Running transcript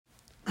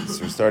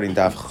So we're starting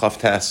Daf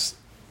Chavtes.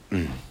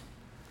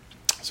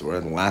 So we're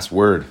at the last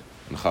word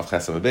in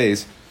Chavtes of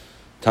Abayz.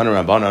 Tana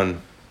Rabbanan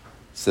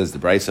says the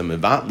Brisa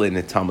Mevatlin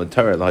et Talmud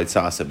Torah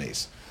l'Hitzas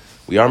Ames.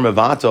 We are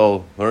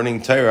mevatel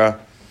learning Torah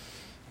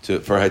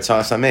for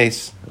Hitzas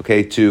Ames.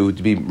 Okay, to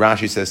be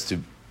Rashi says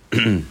to.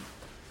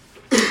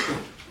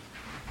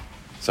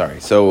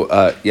 Sorry. So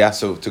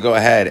So to go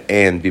ahead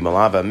and be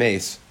Malava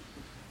Ames.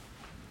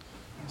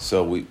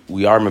 So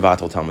we are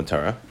mevatel Talmud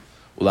Torah.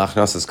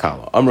 Ulachnas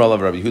kala. Amra of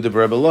Rabbi Yehuda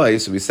Rabbi Eloi.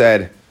 So we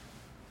said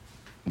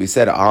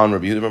on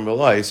Rabbi Yehuda Rabbi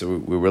Eloi. So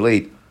we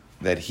relate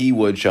that he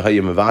would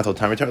shahayim mevatel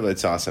Talmud Torah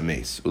leitzas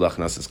ames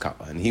ulachnas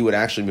kala, and he would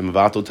actually be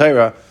mevatel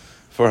Torah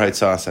for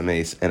heitzas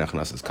ames and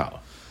achnas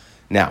kala.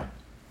 Now,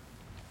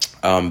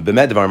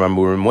 b'medvar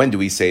mamurim, when do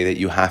we say that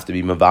you have to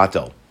be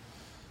mevatel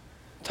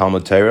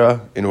Talmud Torah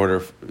in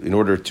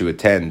order to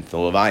attend the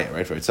levaya,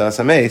 right? For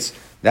heitzas ames,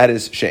 that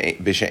is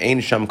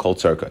b'she'ein sham kol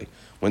tzarkai,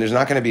 when there's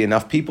not going to be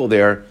enough people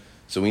there.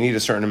 So we need a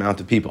certain amount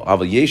of people.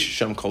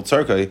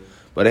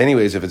 But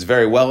anyways, if it's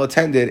very well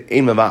attended,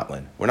 ein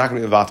mevatlin. We're not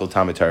going to be mevatel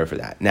Talmud Torah for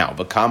that. Now,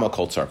 v'kama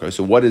kol tzarkai.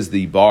 So what is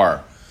the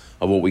bar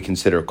of what we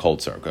consider kol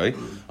tzarkai?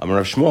 Amar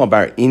Rav Shmuel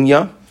bar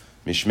Inya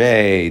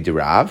mishmei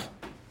dirav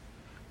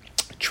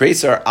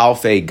tresar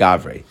alfei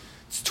gavre.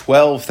 It's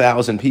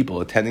 12,000 people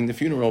attending the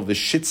funeral of the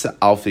shitza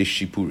alfei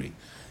shipuri,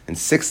 and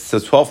 6,000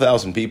 to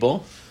 12,000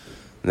 people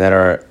that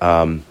are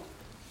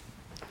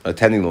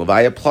attending the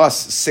levaya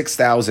plus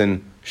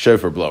 6,000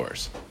 shofar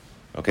blowers.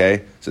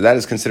 Okay, so that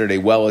is considered a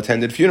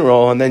well-attended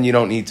funeral, and then you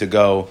don't need to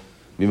go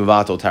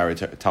mimavatol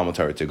Talmud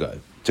Torah to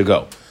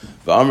go.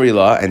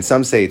 V'amrila, and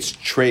some say it's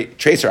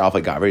tracer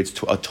alpha gavri.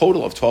 It's a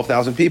total of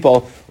 12,000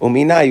 people.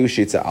 Uminayu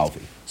shitza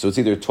alfi. So it's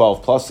either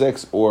 12 plus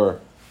 6 or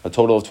a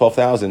total of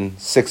 12,000.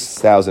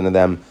 6,000 of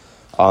them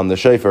on the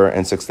shofar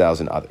and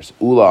 6,000 others.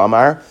 Ula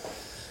Amar.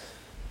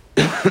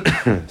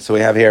 So we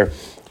have here.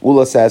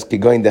 Ula says,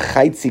 "Kigoin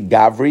dechaitzi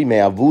gavri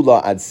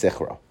me'avula ad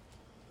sichra."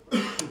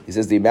 He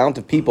says the amount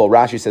of people.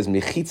 Rashi says,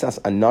 "Mechitzas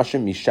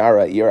anashim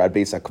mishara ir ad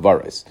beis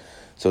hakvaros."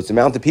 So it's the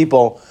amount of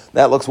people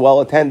that looks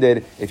well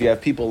attended. If you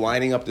have people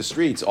lining up the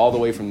streets all the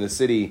way from the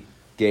city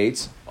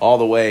gates all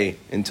the way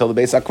until the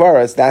beis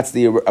hakvaros, that's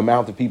the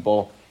amount of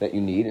people that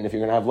you need. And if you're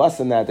going to have less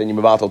than that, then you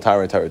mevatel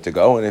Torah to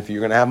go. And if you're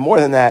going to have more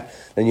than that,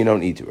 then you don't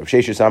need to. Rav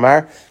Sheshes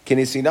Amar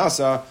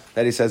kinisinasa,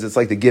 that he says it's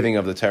like the giving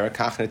of the Torah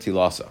kachne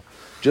tilasa.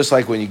 Just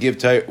like when you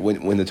give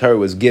when the Torah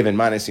was given,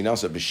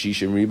 manasinasa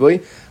b'shishim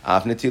ribui,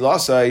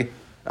 avnetilasa.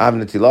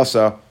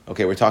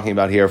 Okay, we're talking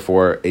about here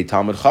for a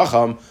Talmud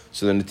Chacham.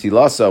 So then the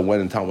tilasa, when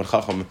the Talmud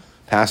Chacham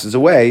passes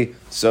away,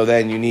 so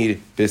then you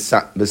need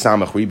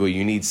besamach ribu.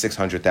 You need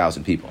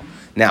 600,000 people.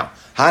 Now,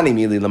 hani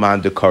mili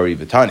laman dekari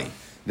v'tani.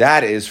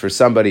 That is for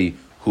somebody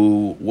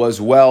who was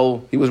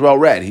well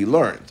read. He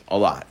learned a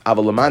lot.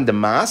 Avalaman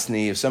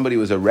demasni. If somebody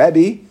was a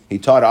rebbe, he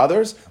taught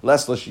others.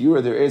 Less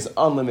l'shiur. There is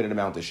unlimited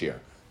amount of shir.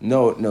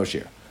 No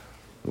share.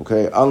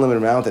 Okay,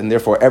 unlimited amount, and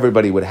therefore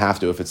everybody would have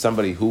to. If it's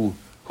somebody who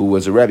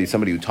was a rebbe,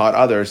 somebody who taught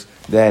others,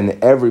 then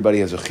everybody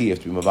has a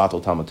chiyuv to be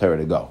mevatel Talmud Torah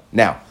to go.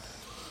 Now,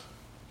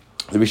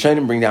 the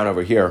Rishonim bring down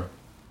over here.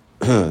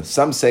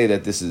 Some say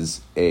that this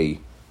is a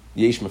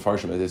yesh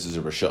mefarshim, that this is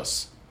a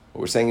reshus.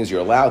 What we're saying is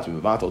you're allowed to be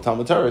mevatel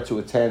Talmud Torah to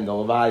attend the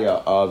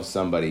levaya of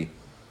somebody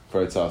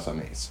for Hitzas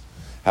Ames.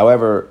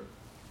 However,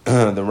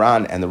 the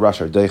Ran and the Rush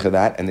are doicha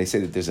that, and they say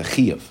that there's a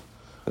chiyuv.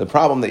 The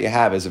problem that you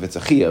have is if it's a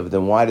chiyuv,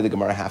 then why did the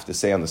Gemara have to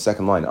say on the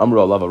second line, Amru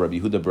Alava Rabbi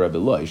Yehuda Rabbi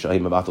Eloi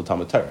Shahim Mevatel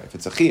Talmud Torah? If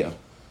it's a chiyuv,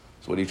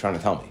 so what are you trying to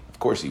tell me? Of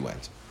course he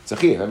went. It's a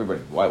chiyuv. Everybody.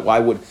 Why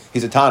would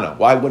he's a Tana?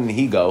 Why wouldn't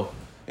he go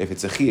if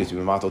it's a chiyuv to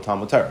be Mevatel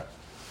Talmud Torah?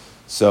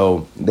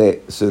 So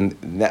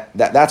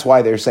that's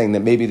why they're saying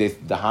that maybe the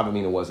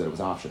Havamina was that it was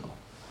optional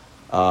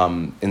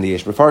in the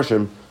Yesh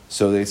Mefarshim.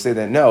 So they say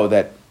that no,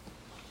 that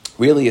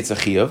really it's a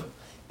chiyuv.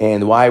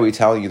 And why are we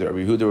telling you that Rabbi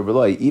Yehuda Rabbi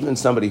Eloi, even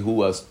somebody who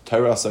was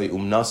terasai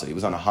umnasai, he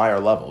was on a higher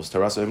level, was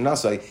terasai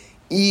umnasai,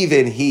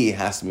 even he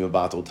has to be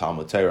mevatel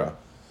Talmud Torah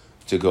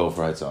to go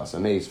for Hitzas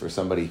Ames for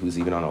somebody who's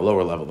even on a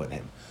lower level than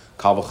him.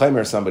 Kal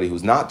v'chomer, somebody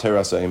who's not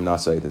terasai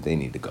umnasai, that they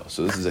need to go.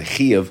 So this is a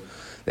chiyuv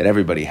that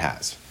everybody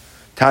has.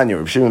 Tanya,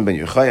 Reb Shimon ben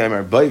Yochai,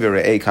 Amar Boi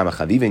v're'ei kama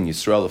chavivin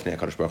Yisrael lifnei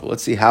HaKadosh Baruch Hu.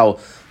 Let's see how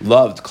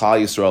loved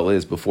Klal Yisrael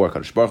is before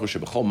HaKadosh Baruch Hu.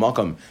 Shebechol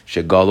makam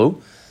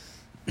shegalu,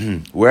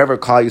 wherever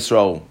Klal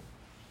Yisrael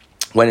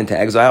went into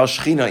exile,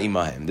 Shechina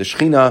imahem. The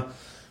Shechina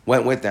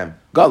went with them.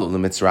 Galu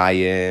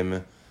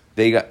l'Mitzrayim.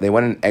 They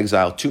went in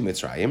exile to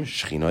Mitzrayim.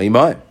 Shechina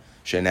imahem.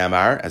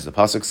 Shenamar, as the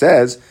pasuk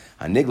says,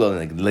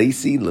 Hanigla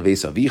neglesi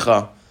leves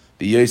avicha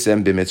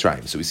b'yosem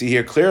b'Mitzrayim. So we see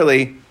here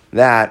clearly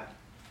that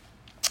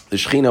the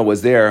Shechina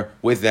was there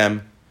with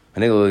them.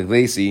 Hanigla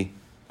neglesi.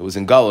 It was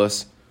in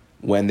Galus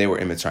when they were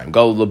in Mitzrayim.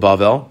 Galu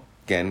l'Bavel.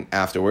 Again,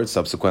 afterwards,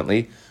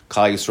 subsequently,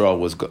 Klal Yisrael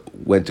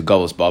went to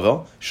Galus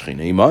Bavel.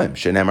 Shechina imaim.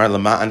 Shenemar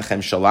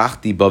lema'anchem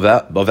shalachti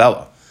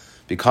Bavela.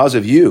 Because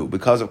of you,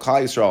 because of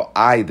Klal Yisrael,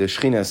 I, the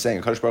Shechina, is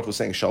saying, HaKadosh Baruch Hu is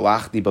saying,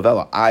 shalachti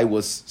Bavela. I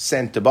was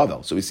sent to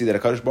Bavel. So we see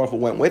that HaKadosh Baruch Hu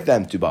went with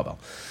them to Bavel.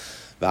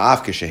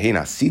 Va'af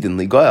k'shehena sidin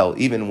ligoel.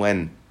 Even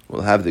when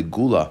we'll have the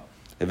Gula,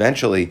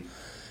 eventually,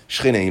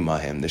 Shechina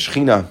imahim. The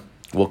Shechina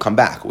will come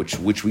back,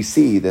 which we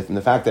see that from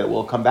the fact that it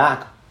will come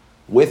back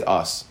with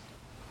us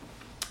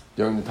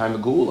during the time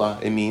of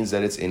Geula, it means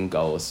that it's in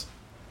Galus.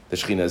 The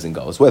Shechina is in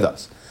Galus with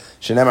us.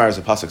 Shenemar, as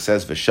the pasuk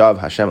says, "V'shav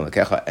Hashem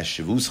lekecha es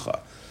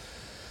shivuscha,"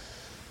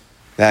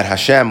 that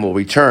Hashem will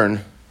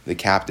return the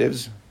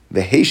captives.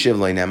 V'heshiv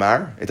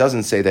le'nemar. It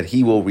doesn't say that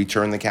He will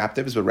return the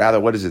captives, but rather,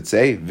 what does it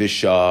say?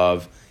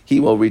 V'shav. He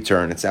will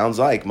return. It sounds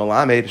like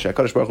Malamed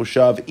Shakadosh Baruch Hu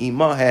shav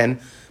imahen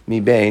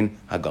mibein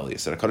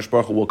hagalus. That Hakadosh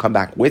Baruch Hu will come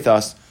back with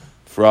us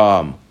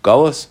from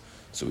Galus.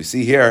 So we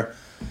see here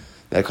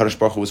that Hakadosh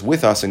Baruch Hu was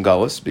with us in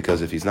Galus,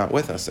 because if He's not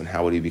with us, then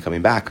how would He be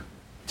coming back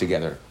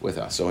together with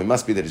us? So it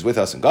must be that He's with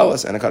us in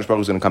Galus, and Hakadosh Baruch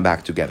Hu is going to come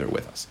back together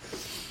with us.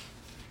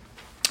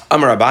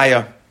 Amar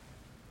Abaya.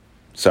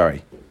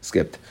 Sorry,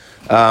 skipped.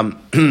 So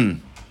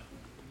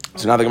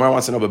now the Gemara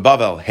wants to know, but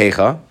Bavel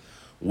Hecha.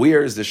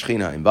 Where is the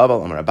Shechina in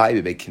Babel? Amar Abaye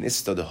b'bei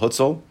Knista de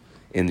Hutzel,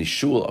 in the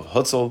shul of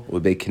Hutzel,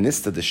 b'bei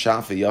Knista de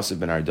Shaf Yosef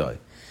ben Ardai,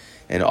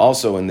 and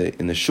also in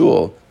the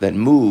shul that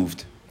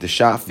moved the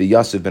Shaf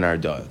Yosef ben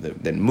Ardai,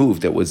 that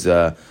moved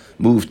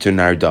moved to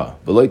Narda.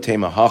 V'loy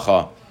tema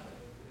hacha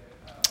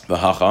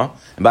v'hacha.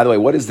 And by the way,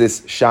 what is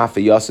this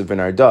Shaf Yosef ben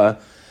Ardai?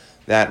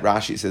 That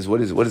Rashi says, what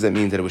does that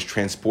mean that it was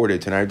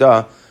transported to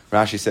Narda?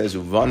 Rashi says,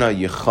 Uvana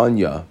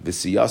Yechanya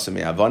v'siyasa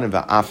me'avanim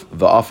v'af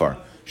v'afar.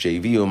 The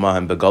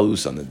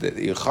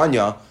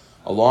Yechanya,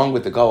 along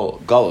with the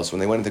Galus, when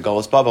they went into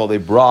Galus Babel, they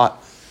brought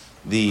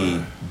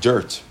the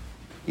dirt.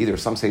 Either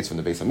some say it's from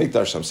the Beis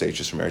Hamikdash, some say it's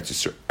just from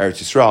Eretz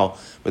Yisrael,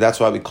 but that's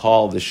why we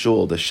call the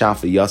shul the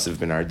Shafa Yosef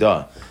ben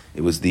Arda.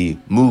 It was the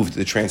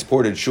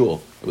transported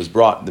shul. It was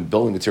brought, the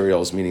building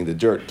materials, meaning the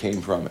dirt,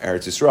 came from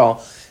Eretz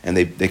Yisrael, and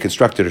they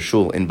constructed a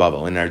shul in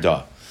Babel, in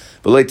Arda.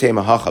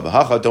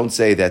 Don't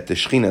say that the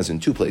Shechina is in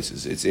two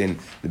places. It's in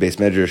the Beis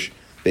Medrash,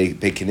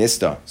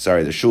 Bekinista,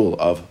 the shul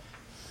of...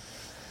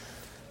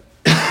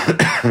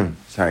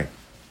 sorry.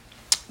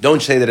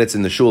 Don't say that it's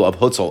in the shul of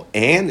Hutzel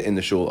and in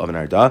the shul of an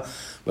Arda,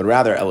 but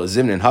rather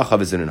Elazimnin Hacha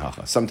v'Zimnin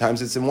Hacha.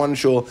 Sometimes it's in one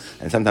shul,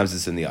 and sometimes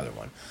it's in the other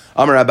one.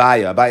 Amar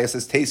Abaya. Abaya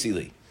says,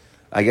 Teisili.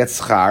 I get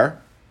schar.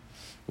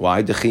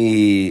 Why?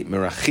 Dechi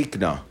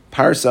merachikna.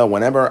 Parsa,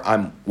 whenever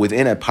I'm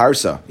within a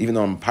parsa, even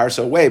though I'm a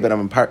parsa away, but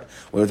I'm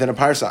within a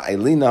parsa,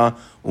 Eilina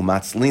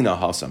umatzlina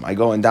hasam. I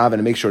go and daven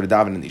and make sure to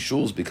daven in these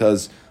shuls,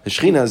 because the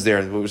Shechina is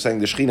there. We were saying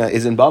the Shechina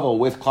is in Babel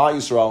with Klal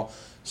Yisrael,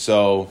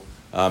 so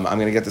I'm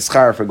going to get the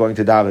schar for going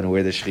to daven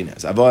where the Shechina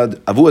is. Avua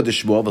de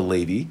Shmuel the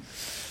Levi,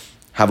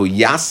 havu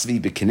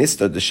yasvi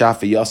bekinista de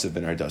Shafa Yosef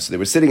ben Arda. So they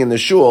were sitting in the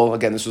shul.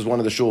 Again, this was one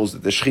of the shuls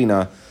that the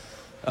Shechina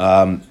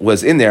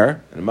was in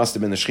there, and it must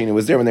have been the Shechina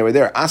was there when they were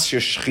there. Asya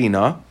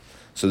Shechina.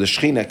 So the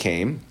Shechina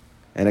came,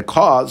 and it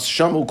caused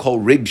Shamu kol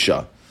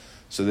Rigsha.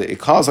 So it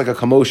caused like a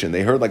commotion.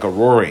 They heard like a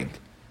roaring.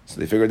 So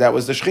they figured that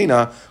was the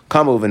Shechina.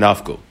 Kamu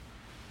v'nafku.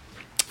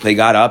 They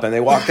got up and they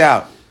walked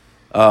out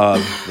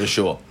of the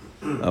shul.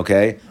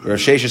 Okay? Rav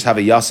Sheshes have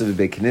a Yosef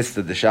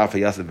b'Knista, the Shafa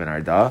Yosef ben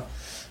Arda.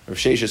 Rav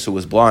Sheshes, who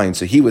was blind,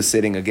 so he was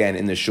sitting again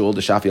in the shul,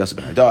 the Shafa Yosef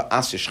ben Arda.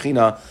 Asya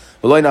Shechina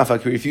v'loy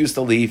nafak. He refused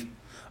to leave.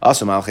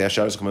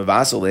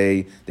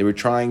 They were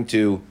trying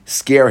to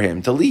scare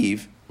him to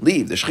leave.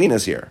 Leave. The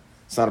Shechina's here.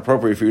 It's not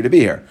appropriate for you to be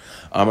here.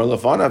 Amar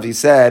Lefanav, he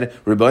said,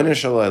 Rebbeinu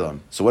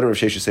Shalom. So what did Rav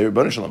Sheshes say?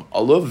 Rebbeinu Shalom.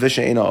 Olav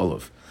v'she'ena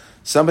olav.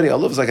 Somebody,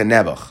 olav is like a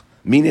nebuch.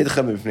 Mi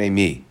nidchem b'fnei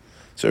mi.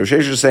 So Rav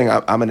Sheshes is saying,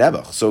 I'm a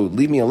nebuch, so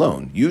leave me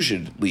alone. You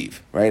should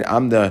leave, right?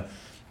 I'm the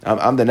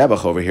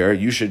nebuch over here.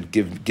 You should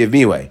give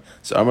me way.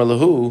 So Amar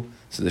Lahu,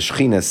 so the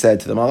Shechina said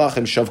to the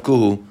Malachim,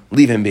 Shavkuhu,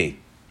 leave him be.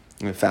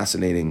 A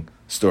fascinating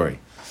story.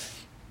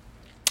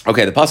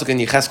 Okay, the pasuk in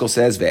Yecheskel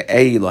says,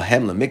 Ve'ei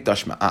lahem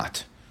lemikdash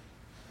ma'at.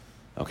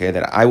 Okay,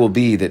 that I will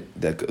be, the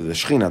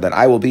Shechina, that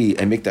I will be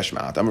a Mikdash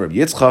Ma'at. Amar Rabbi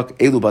Yitzchak,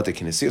 Elu bate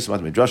Kinesias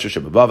mat Midrash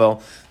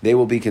Shebabavel. They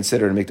will be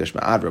considered a Mikdash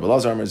Ma'at. Rabbi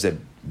Lazar Amar zeh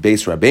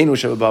Beis Rabbeinu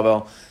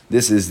Shebabavel.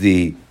 This is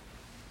the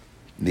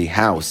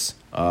house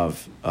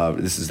of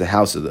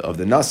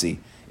the Nasi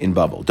in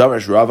Babel.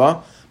 Darash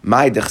Rava,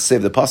 my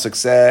dechsev. The pasuk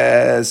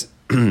says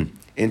in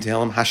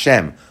Tehillim,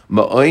 Hashem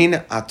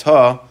ma'oin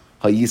ata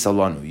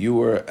hayisalanu. You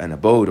were an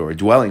abode or a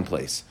dwelling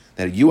place.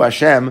 That you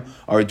Hashem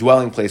are a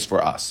dwelling place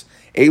for us.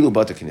 Elu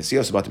bata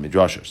kinesios bata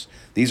midrashos.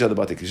 These are the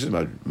bata kinesios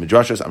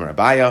midrashos. Amar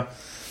Abaya.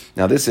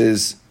 Now this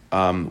is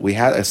we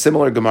had a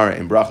similar Gemara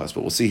in Brachos,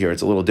 but we'll see here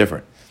it's a little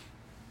different.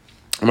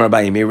 Amar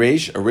Abaya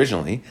Meiresh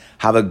originally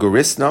have a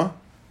gorisna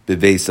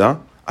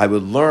bevesa. I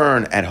would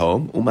learn at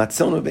home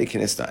umatzilnu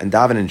bekinista and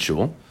daven in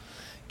shul.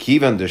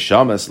 Kivan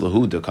deshamas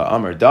lahu deka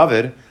Amar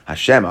David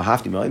Hashem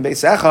ahafti me'oin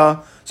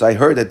beisecha. So I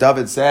heard that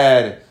David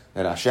said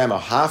that Hashem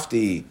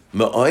ahafti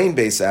me'oin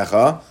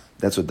beisecha.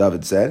 That's what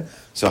David said.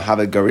 So have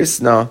a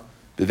garisna.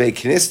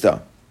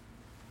 Knista.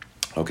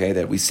 Okay,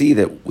 that we see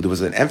that there was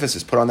an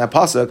emphasis put on that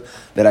pasuk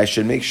that I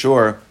should make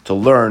sure to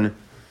learn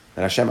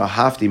that Hashem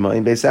ahafti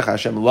ma'in beisecha.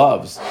 Hashem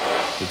loves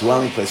the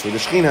dwelling place where the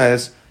Shechina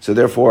is. So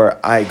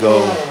therefore, I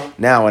go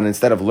now, and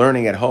instead of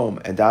learning at home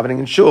and davening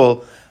in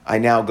shul, I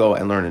now go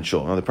and learn in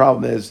shul. Now the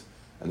problem is,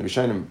 and the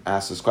Rishonim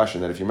asked this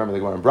question that if you remember the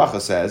Gemara in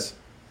Bracha says,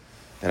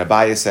 and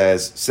Abaya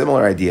says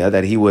similar idea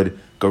that he would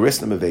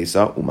Gorisna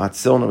mevesa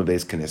umatzilna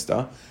meves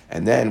kanista.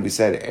 And then we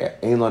said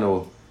ein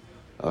lanu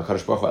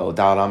Kadosh Baruch Hu el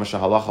dal amasha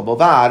halacha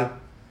bolvad.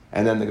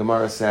 And then the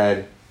Gemara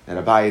said,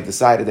 and Abaye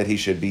decided that he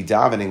should be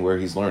davening where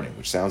he's learning,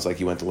 which sounds like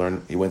he went to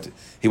learn. He went to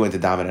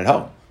daven at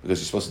home because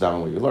you're supposed to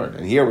daven where you learn.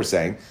 And here we're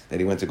saying that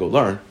he went to go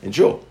learn in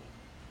shul.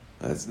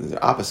 That's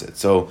the opposite.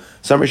 So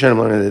some Rishonim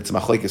learn that it's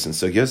machlekes and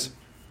sugyas.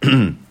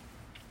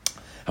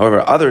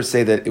 However, others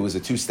say that it was a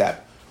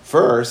two-step.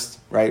 First,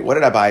 right? What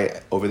did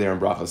Abaye over there in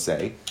Bracha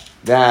say?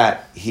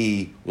 That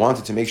he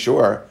wanted to make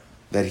sure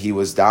that he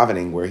was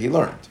davening where he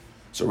learned.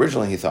 So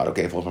originally he thought,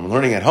 okay, if I'm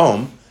learning at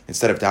home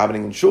instead of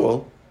davening in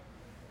shul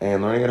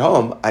and learning at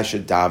home, I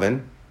should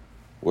daven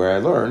where I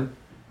learn.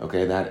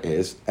 Okay, that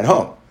is at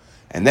home.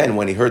 And then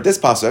when he heard this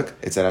pasuk,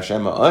 it said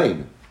Hashem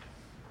ma'ayin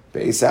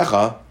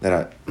be'esecha,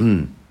 that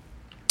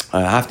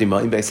hafti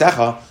ma'ayin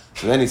be'esecha.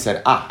 So then he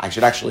said, I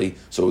should actually.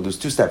 So there's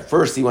two steps.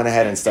 First, he went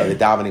ahead and started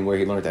davening where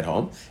he learned at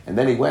home, and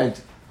then he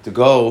went to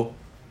go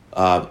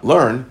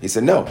learn. He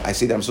said, no, I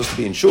see that I'm supposed to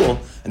be in shul,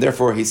 and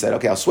therefore he said,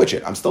 okay, I'll switch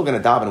it. I'm still going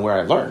to daven where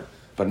I learn,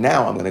 but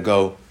now I'm going to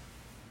go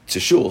to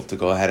shul to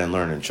go ahead and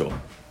learn in shul.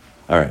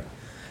 All right.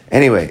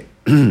 Anyway,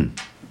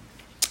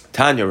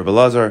 Tanya, Rebbe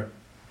Lazar.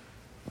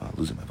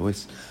 Losing my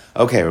voice.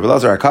 Okay, Rebbe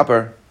Lazar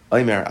HaKapar,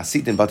 Omer,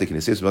 Asitin Bate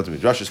Kinesias Bate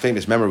Midrash,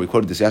 famous memory, we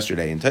quoted this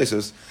yesterday in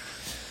Taisus,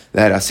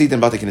 that Asitin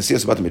Bate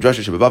Kinesias Bate Midrash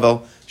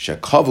Shebebavel,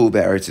 Shekavu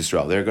be'Eretz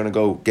Yisrael. They're going to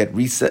go get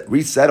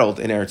resettled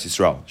in Eretz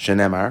Yisrael.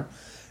 Shenemar,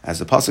 as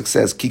the pasuk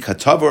says, Ki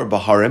Katavor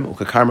Baharim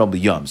Uka Carmel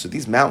B'Yam. So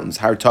these mountains,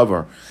 Har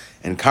Tavor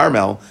and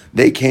Carmel,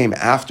 they came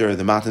after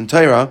the Matan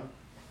Torah,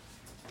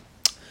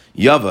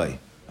 Yavai,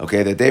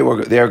 okay, that they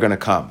are going to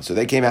come. So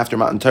they came after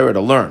Matan Torah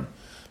to learn.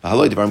 They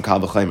only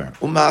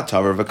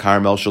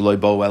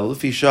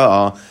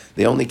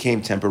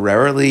came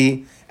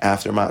temporarily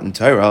after Matan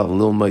Torah,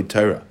 Lilmod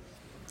Torah.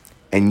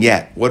 And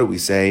yet, what do we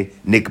say?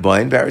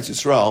 Nikbain Be'eretz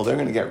Yisrael, they're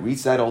going to get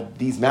resettled,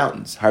 these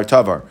mountains, Har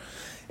Tavar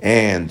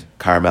and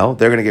Carmel,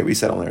 they're going to get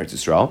resettled in Eretz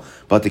Yisrael.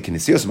 But the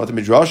Kinesios, Matan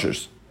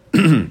Midrashers,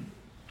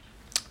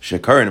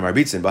 Shekar and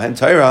Marbitzin, Bahen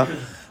Torah,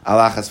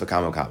 Alachas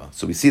V'Kamo Kama.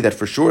 So we see that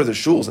for sure the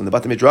shuls and the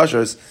Bate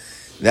Midrashers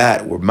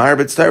that were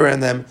Marbitz Torah in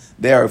them,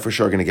 they are for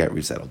sure going to get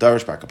resettled.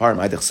 Darish Bar Kapar,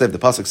 the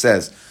pasuk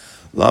says,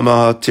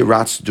 Lama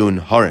Tiratz Dun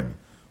Harim.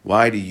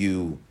 Why do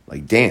you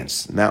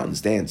dance? The mountains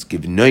dance.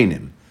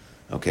 Givnainim.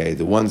 Okay,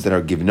 the ones that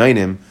are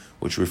Givnainim,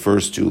 which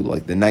refers to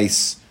the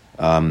nice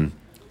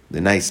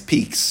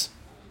peaks.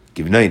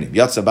 Givnainim.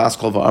 Yatsa Bas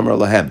Kol Va'amar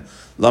Lahem.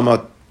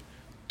 Lama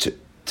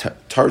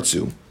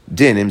Tartzu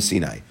Dinim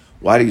Sinai.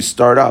 Why do you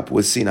start up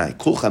with Sinai?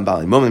 Kulchem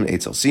Bali Mumim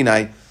Eitzel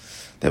Sinai.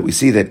 That we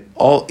see that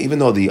even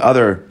though the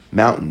other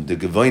mountain, the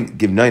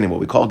Givnainim, what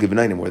we call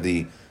Givnainim, were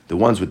the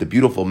ones with the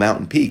beautiful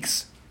mountain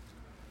peaks,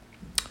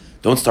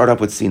 don't start up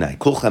with Sinai.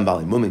 Kulchem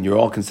Bali Mumin, you're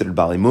all considered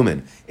Bali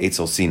Mumin,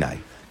 Eitzel Sinai.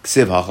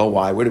 Ksiv Hacha,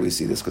 why? Where do we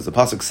see this? Because the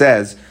pasuk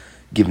says,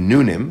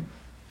 Givnunim,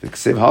 the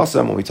Ksiv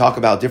Hasam, when we talk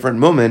about different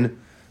Mumin,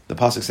 the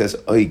pasuk says,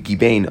 Oy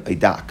Gibein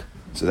Oidak.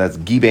 So that's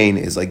Gibein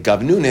is like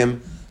Gavnunim.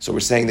 So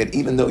we're saying that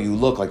even though you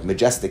look like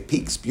majestic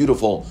peaks,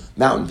 beautiful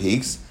mountain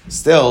peaks,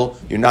 still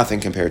you're nothing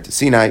compared to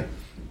Sinai.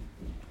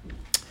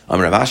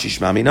 Why?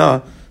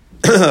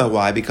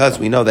 Because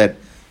we know that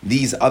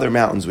these other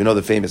mountains, we know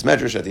the famous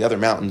Medrash that the other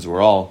mountains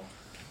were all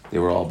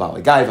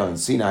Bali Gaiva, and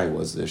Sinai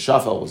was the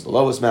Shafel, was the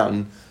lowest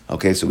mountain.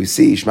 Okay, so we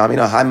see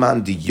Shmamina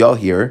Haiman di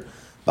Yohir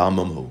Baal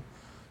Mumhu.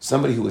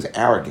 Somebody who is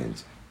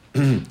arrogant,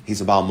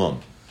 he's a Baal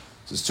Mum.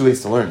 So there's two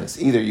ways to learn this.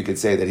 Either you could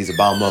say that he's a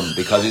Baal Mum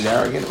because he's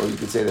arrogant, or you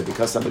could say that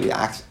because somebody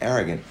acts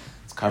arrogant,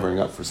 it's covering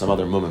up for some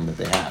other mumim that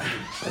they have.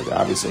 Right? They're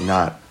obviously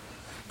not.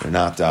 They're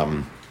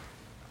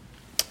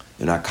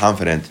not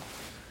confident,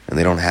 and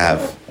they don't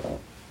have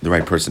the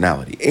right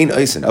personality. Ein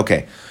Oisen.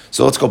 Okay,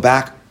 so let's go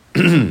back.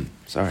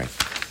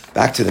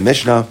 Back to the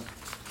Mishnah.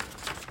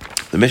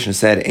 The Mishnah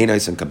said, Ein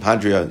Oisen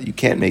Kampandria. You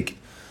can't make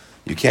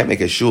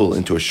a shul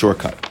into a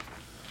shortcut.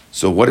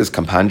 So what is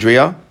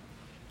Kampandria?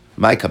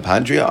 My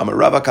Kampandria? I'm a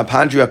Rava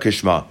Kampandria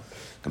Kishma.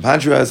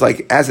 Kampandria is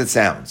like as it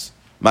sounds.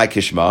 My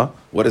Kishma.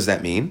 What does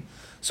that mean?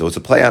 So it's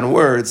a play on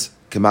words.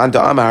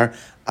 Kamanda Amar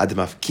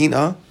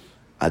Admafkina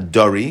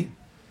Adori.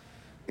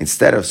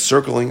 Instead of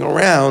circling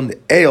around,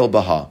 Eil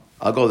Baha.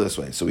 I'll go this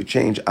way. So we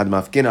change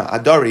Admafkina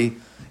Adari,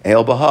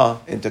 Eil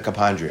Baha, into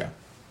Kapandria.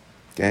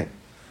 Okay?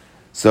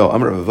 So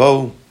Amar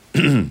Ravo.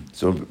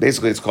 So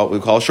basically we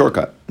call a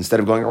shortcut.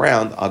 Instead of going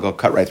around, I'll go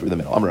cut right through the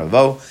middle. Amar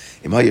Ravo.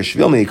 Imaya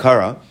Shvil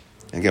Meikara.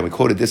 Again, we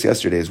quoted this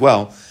yesterday as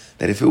well,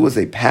 that if it was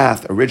a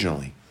path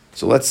originally,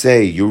 so let's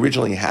say you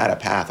originally had a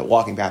path, a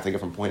walking path to get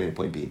from point A to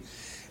point B,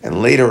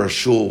 and later a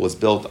shul was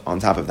built on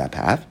top of that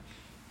path,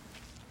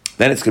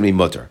 then it's going to be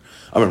mutter.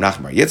 Amar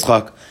Nachmar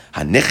Yitzchak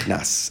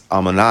Hanichnas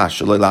Almanah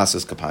Shaloi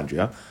Lasas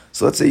Kapandria.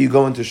 So let's say you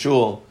go into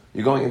shul,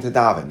 you're going into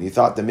daven. You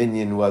thought the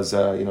minyan was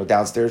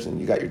downstairs, and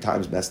you got your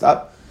times messed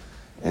up,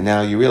 and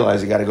now you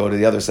realize you got to go to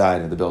the other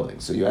side of the building.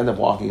 So you end up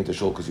walking into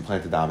shul because you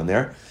plan to daven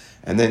there,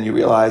 and then you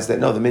realize that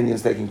no, the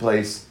minyan's taking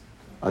place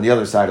on the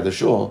other side of the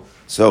shul.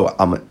 So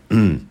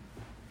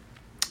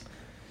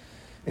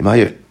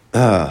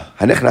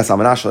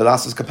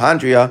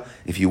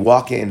if you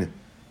walk in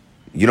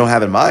you don't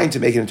have in mind to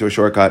make it into a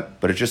shortcut,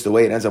 but it's just the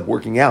way it ends up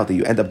working out that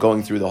you end up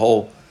going through the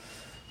whole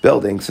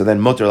building. So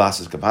then mutter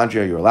lasses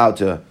kapandria, you're allowed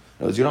to.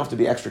 You don't have to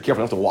be extra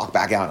careful. You don't have to walk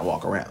back out and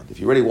walk around. If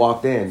you already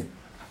walked in,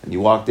 and you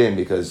walked in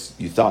because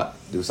you thought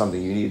there was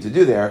something you needed to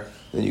do there,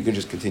 then you can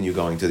just continue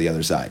going to the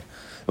other side.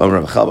 Amar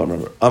Rav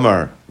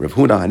Huna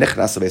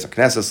hanichnas beis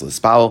haknesses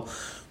l'spal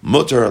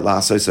mutter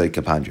lasosei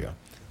kapandria.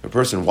 If a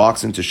person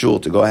walks into shul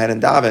to go ahead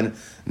and daven,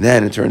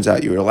 then it turns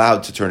out you're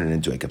allowed to turn it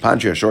into a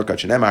kapandria, a shortcut.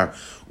 Shenemar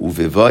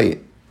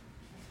uvivoy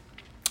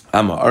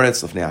Ama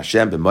Aretz Lefnei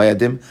Hashem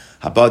b'moyadim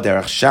haba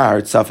derech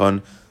shar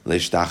tzafon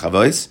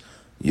leishtachavois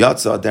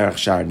yatsa derech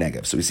shar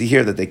negev. So we see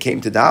here that they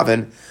came to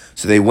daven,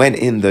 so they went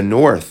in the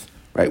north.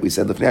 Right? We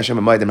said Lefnei Hashem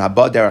b'moyadim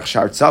haba derech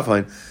shar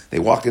tzafon. They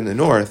walked in the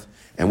north,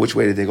 and which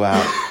way did they go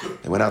out?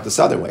 They went out the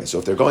southern way. So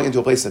if they're going into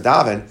a place to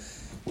daven,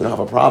 we don't have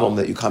a problem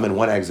that you come in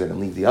one exit and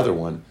leave the other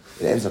one.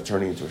 It ends up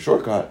turning into a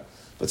shortcut.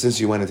 But since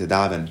you went into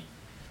daven,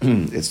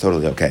 it's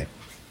totally okay.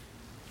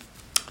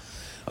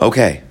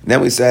 Okay. And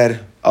then we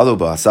said Alu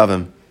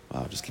ba'asavim.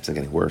 Wow, it just keeps on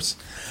getting worse.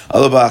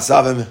 Alu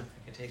ba'asavim. I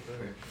can take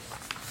over.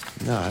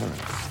 No, I don't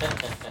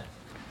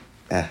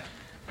know.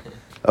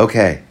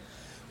 Okay.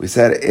 We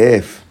said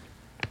if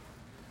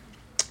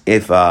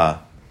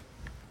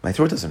my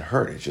throat doesn't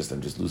hurt, it's just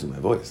I'm just losing my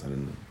voice. I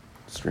don't know.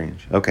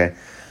 Strange. Okay.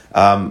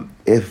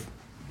 If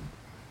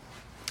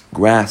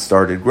grass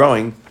started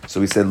growing, so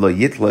we said lo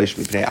yitlosh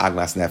mipnei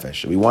agmas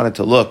nefesh. We wanted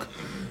to look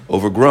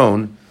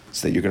overgrown,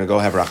 so that you're going to go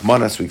have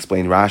rachmanas. We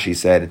explained. Rashi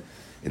said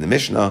in the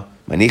Mishnah,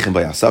 "Manichim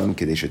bayasavim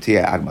kedei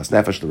shetia agmas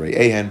nefesh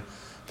l'reiehen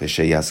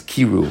v'sheyas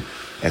kiru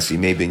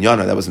esimei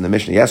binyana." That was in the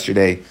Mishnah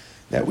yesterday.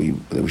 That we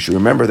should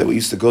remember that we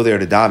used to go there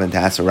to daven to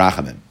ask a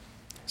rachamim.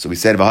 So we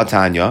said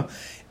v'hatanya.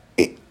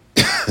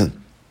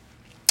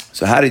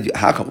 So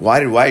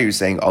why are you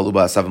saying alu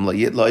ba'asavim lo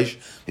yitlosh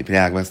mipnei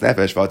agmas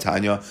nefesh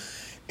v'hatanya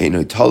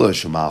eno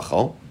tolosh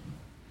u'malchol,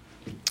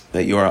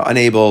 that you are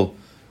unable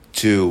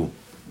to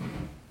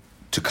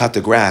cut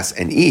the grass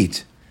and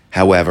eat?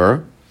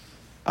 However,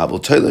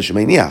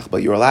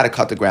 but you're allowed to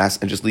cut the grass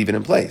and just leave it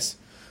in place.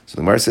 So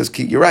the Gemara says,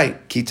 you're right.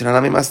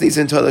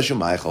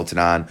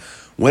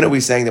 When are we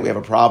saying that we have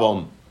a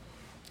problem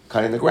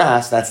cutting the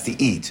grass? That's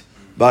to eat.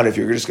 But if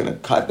you're just going to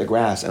cut the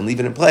grass and leave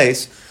it in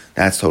place,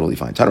 that's totally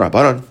fine.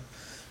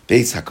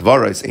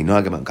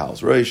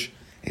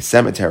 A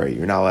cemetery,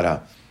 you're not allowed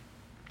to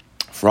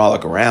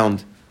frolic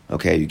around.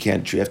 Okay, you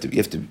can't. You have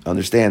to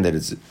understand that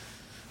it's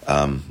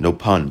no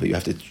pun, but you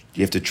have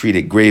to treat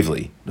it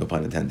gravely. No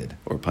pun intended,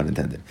 or pun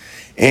intended.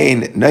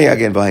 Ein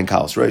nayagen behind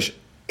kalos rosh.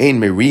 Ein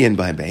merian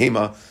behind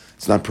behema.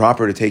 It's not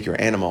proper to take your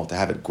animal to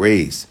have it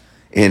graze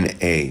in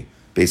a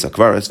beis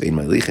hakvaros. Ein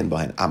malichin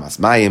behind amas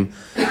mayim.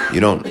 You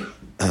don't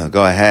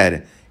go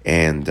ahead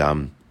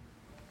and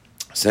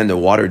send a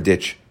water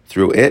ditch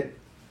through it.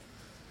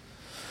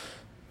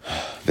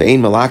 Ve'ein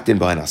malaktin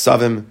behind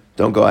asavim.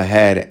 Don't go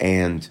ahead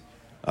and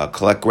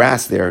collect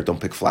grass there. Don't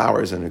pick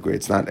flowers and agree.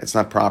 It's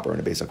not proper in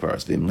a beis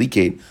hakvaros. V'im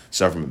likate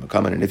savim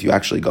b'makaman. And if you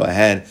actually go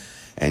ahead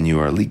and you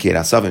are likate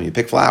asavim, you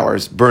pick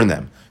flowers, burn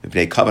them.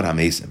 V'pnei kavod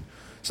hamesim.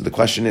 So the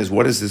question is,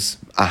 what is this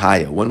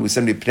ahaya? When we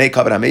send pnei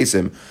kavod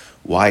hamesim,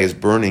 why is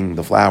burning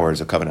the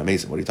flowers a kavod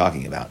hamesim? What are you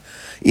talking about?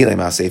 Ilay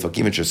ma'aseifa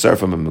kimitcher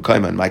surfim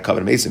b'makaman. My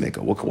kavod hamesim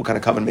maker. What kind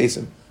of kavod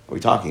hamesim are we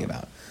talking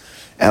about?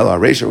 Ela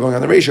ratio. We're going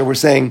on the ratio. We're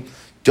saying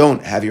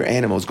don't have your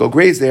animals go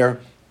graze there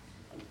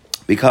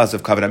because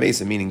of kavod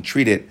hamesim, meaning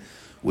treat it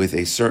with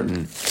a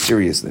certain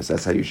seriousness.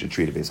 That's how you should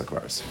treat a beis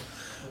hakvaros.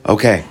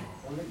 Okay.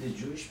 Only the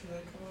Jewish people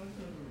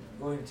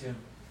going to.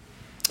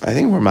 I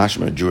think we're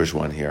mashma a Jewish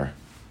one here,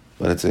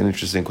 but it's an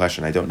interesting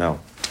question. I don't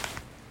know.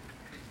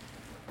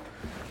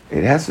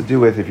 It has to do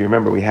with, if you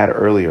remember, we had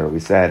earlier. We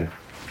said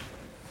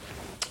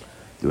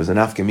there was an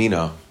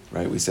nafkamina,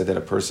 right? We said that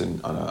a person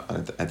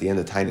at the end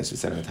of Tainus, we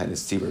said on a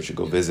Tainus Tzibur should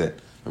go visit.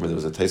 Remember, there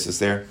was a Taisus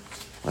there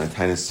on a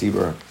Tainus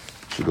Tzibur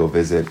should go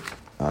visit.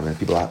 And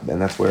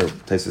that's where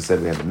Taisus said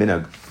we have the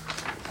minhag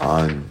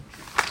on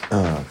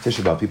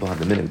Tisha B'Av. People have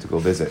the minhag to go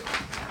visit,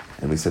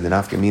 and we said the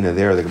nafkamina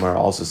there. The Gemara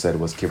also said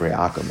was kivrei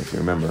akum, if you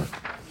remember,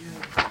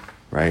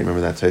 right?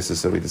 Remember that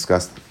Taisus that we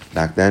discussed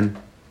back then.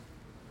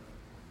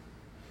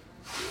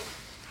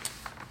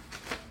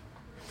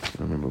 I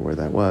don't remember where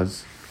that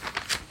was.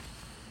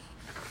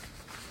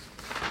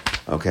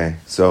 Okay,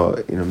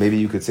 so maybe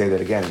you could say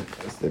that again,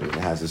 that it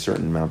has a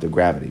certain amount of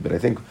gravity, but I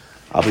think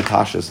Abli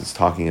Tashas is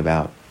talking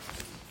about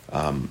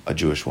a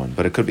Jewish one,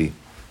 but it could be.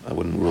 I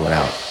wouldn't rule it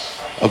out.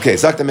 Okay,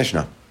 Zak the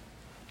Mishnah.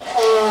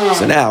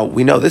 So now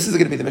we know this is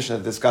going to be the Mishnah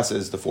that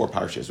discusses the 4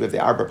 parshas. We have the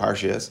Arba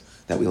parshas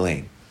that we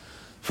lane.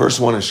 First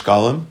one is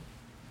Shkalim,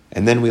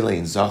 and then we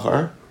lane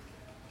Zachar.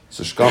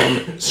 So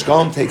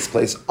Shkalim takes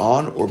place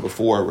on or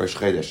before Rosh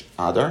Chodesh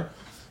Adar.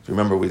 If you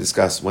remember, we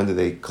discussed when did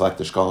they collect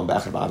the Shkalim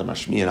back of Adar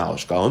Mashmi and Al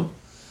Shkalim.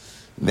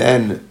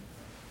 Then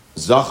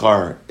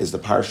Zachar is the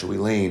parsha we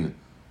lane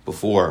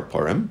before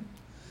Purim,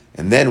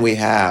 and then we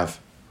have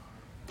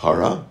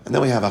Para, and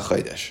then we have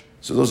HaChodesh.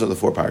 So those are the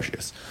 4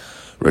 parshas.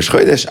 Rosh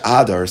Chodesh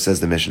Adar,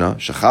 says the Mishnah,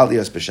 Shechal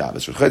Dios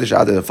b'Shabbos. Rosh Chodesh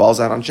Adar that falls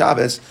out on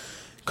Shabbos,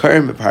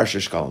 Karim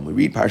b'Parsha Shkalim. We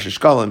read Parsha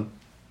Shkalim,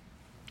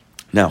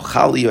 Now,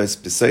 Chaliyos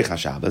B'Seich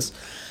HaShabbos,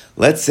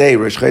 let's say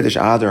Rosh Chodesh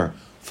Adar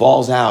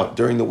falls out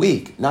during the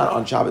week, not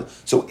on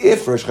Shabbos. So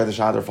if Rosh Chodesh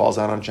Adar falls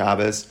out on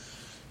Shabbos,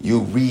 you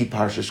read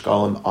Parsha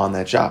Shkalim on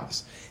that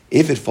Shabbos.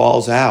 If it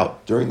falls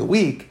out during the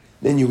week,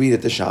 then you read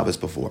it the Shabbos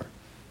before.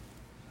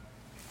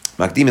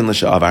 Makdimin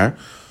l'sha'avar.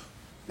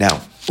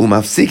 Now,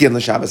 umafsikin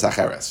l'Shabbos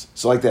acheres.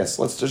 So like this,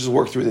 let's just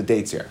work through the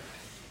dates here.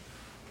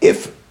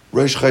 If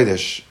Rosh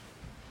Chodesh,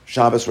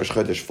 Shabbos Rosh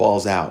Chodesh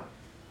falls out,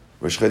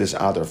 Rosh Chodesh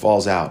Adar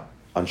falls out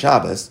on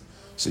Shabbos,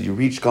 so you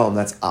read Shkalim,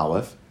 that's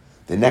Aleph.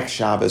 The next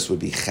Shabbos would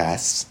be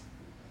Ches,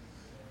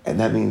 and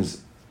that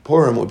means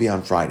Purim would be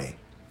on Friday.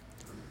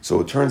 So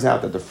it turns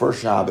out that the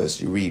first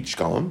Shabbos you read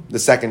Shkalim, the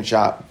second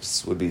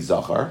Shabbos would be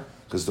Zachar,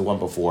 because the one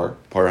before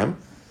Purim,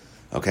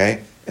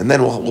 okay? And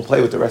then we'll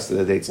play with the rest of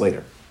the dates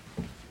later.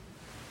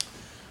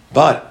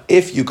 But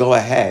if you go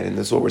ahead, and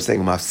this is what we're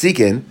saying,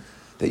 Mafsikin,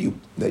 that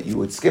you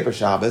would skip a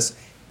Shabbos,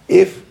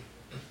 if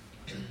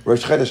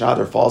Rosh Chodesh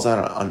Adar falls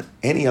out on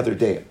any other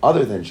day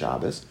other than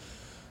Shabbos,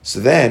 so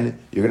then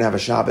you're going to have a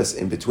Shabbos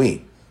in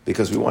between,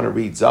 because we want to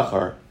read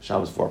Zachar,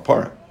 Shabbos before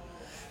Purim.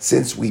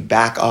 Since we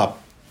back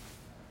up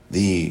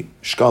the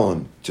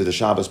Shkalim to the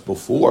Shabbos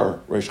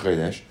before Rosh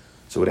Chodesh,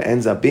 so it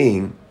ends up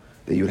being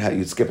that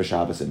you'd skip a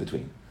Shabbos in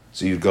between.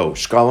 So you'd go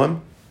Shkalim,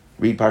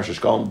 read Parsha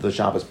Shkalim the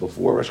Shabbos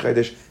before Rosh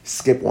Chodesh,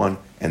 skip one,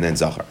 and then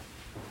Zachar.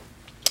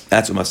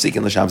 That's what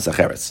Mafsikin l'Shabbos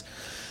acheres.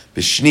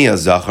 B'shniya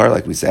Zachar,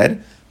 like we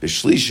said.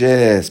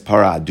 B'shlishes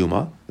Para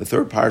Aduma. The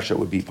third parsha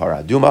would be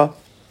Para Aduma.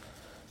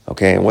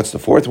 Okay, and what's the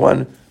fourth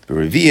one?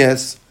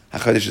 B'Revius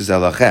HaChodesh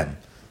Zelachem.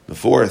 The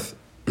fourth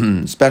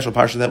special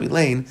parsha that we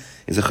lane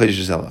is a Chodesh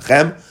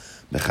Zelachem.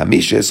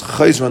 B'Chamishes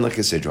Chayzron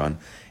L'Kesidron.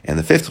 And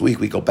the fifth week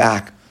we go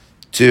back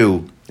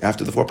to,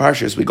 after the four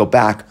parshas, we go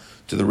back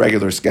to the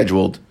regular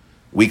scheduled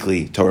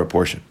weekly Torah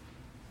portion.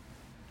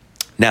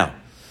 Now,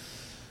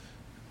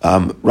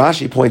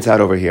 Rashi points out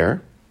over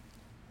here,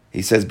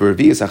 he says,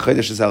 B'Revius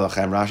HaChodesh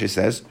Zelachem, Rashi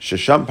says,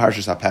 Shesham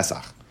Parshas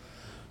HaPesach.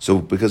 So,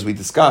 because we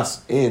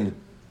discuss in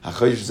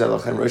HaChodesh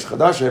Zelachem Rosh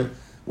Chodashim,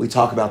 we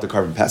talk about the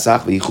Karban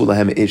Pesach, V'yichu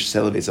lahem ish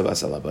selav esav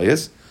asal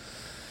habayis.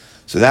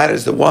 So that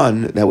is the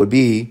one that would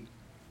be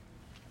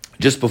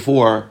just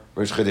before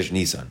Rosh Chodesh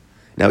Nisan.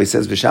 Now he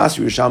says, V'shas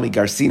Yerushalmi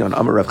Garsinon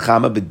Amar Rav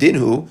Chama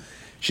B'dinhu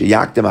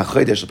Sheyakdem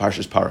HaChodesh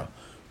L'Parshas Para.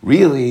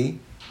 Really,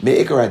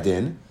 Me'ikar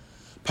Adin,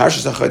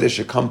 Parshas HaChodesh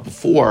should come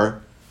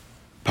before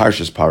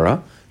Parshas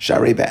Para.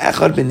 Sharei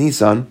be'echad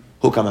b'Nisan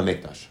hukam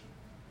HaMikdash.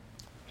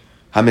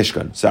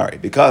 HaMishkan, sorry.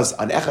 Because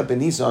on Echad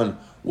b'Nisan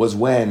was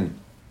when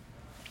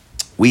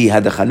we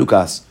had the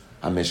Chanukas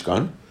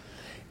HaMishkan.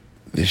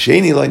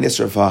 V'sheni lo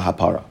nisrafa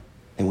ha'para.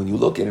 And when you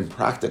look at in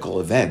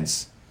practical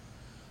events,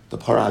 the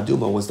Para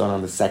Aduma was done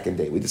on the second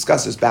day. We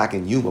discussed this back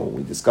in Yuma when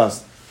we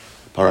discussed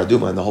Para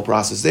Aduma and the whole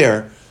process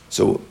there.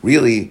 So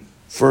really,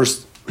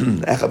 first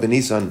Echad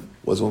b'Nisan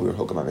was when we were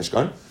hukam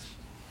HaMishkan.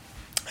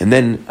 And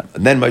then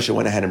Moshe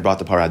went ahead and brought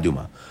the Para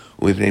Aduma.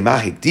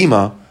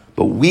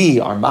 But we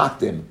are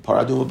makdim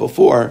Para Aduma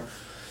before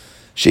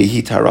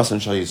Shehi Taras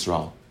and Shal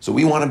Yisrael. So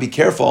we want to be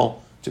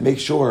careful to make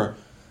sure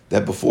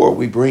that before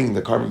we bring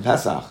the Karban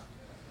Pesach,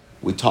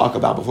 before we talk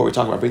about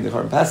bringing the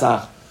Karban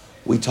Pesach,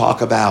 we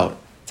talk about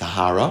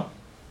Tahara.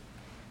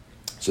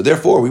 So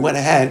therefore, we went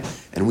ahead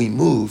and we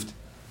moved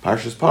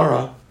Parshas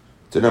Para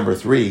to number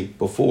 3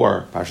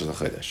 before Parshas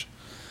HaChodesh.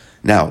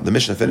 Now, the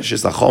Mishnah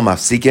finishes, L'chol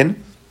Mafsikin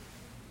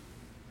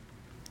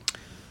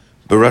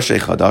B'Roshei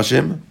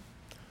Chodashim.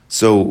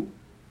 So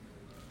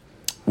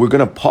we're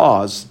going to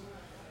pause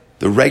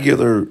the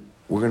regular,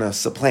 we're going to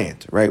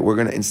supplant, right? We're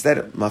going to, instead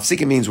of,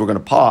 Mafsikin means we're going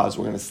to pause,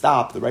 we're going to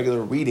stop the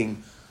regular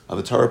reading of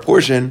the Torah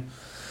portion,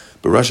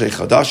 B'Roshei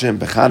Chodashim,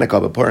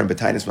 B'Chanukah, B'Purim,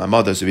 B'Tainis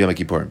Ma'amodos, B'Yom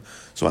Kippurim.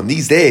 So on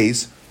these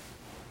days,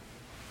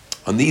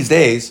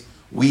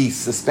 we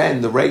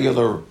suspend the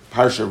regular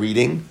Parsha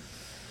reading,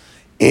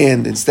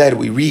 and instead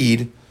we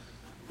read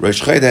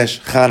Rosh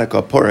Chodesh,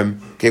 Chanukah,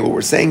 Purim. Okay, what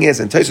we're saying is,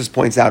 and Tosfos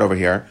points out over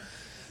here,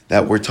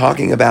 that we're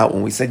talking about,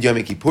 when we said Yom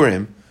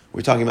Kippurim,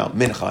 we're talking about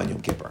Mincha and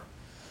Yom Kippur.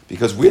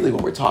 Because really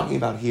what we're talking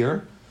about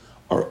here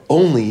are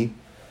only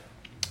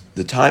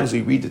the times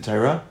we read the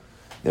Torah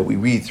that we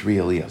read 3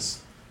 Aliyahs.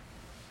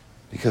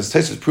 Because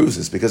Tosfos proves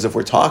this, because if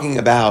we're talking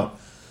about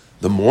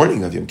the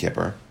morning of Yom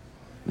Kippur,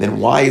 then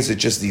why is it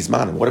just these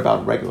manim? What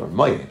about regular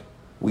Moed?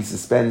 We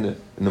suspend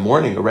in the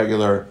morning a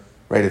regular,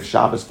 right, if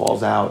Shabbos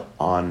falls out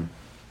on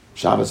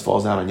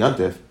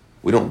Yontif,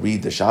 we don't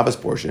read the Shabbos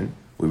portion,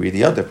 we read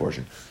the Yontif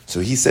portion. So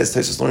he says,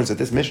 Tosfos learns that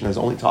this Mishnah is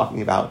only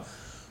talking about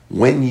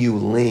when you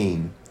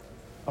lane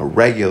a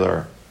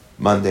regular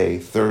Monday,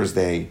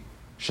 Thursday,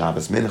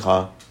 Shabbos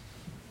Mincha,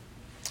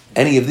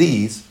 any of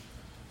these,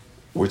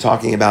 we're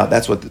talking about,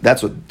 that's what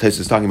Tosfos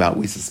is talking about.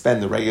 We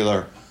suspend the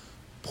regular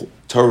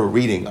Torah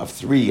reading of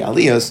 3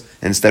 Aliyahs,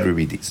 and instead we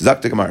read these.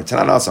 Zak Gemara,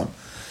 Tanan Asam.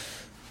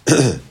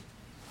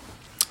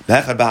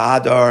 B'echad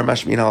ba'adar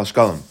mashmin al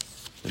shkalim.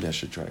 Maybe I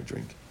should try to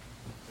drink.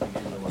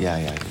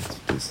 Yeah,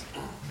 please.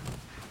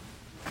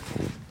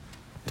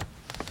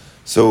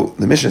 So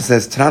the Mishnah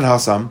says, Tanan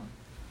Hasam,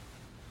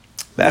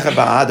 B'echad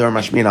ba'adar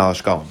mashmin al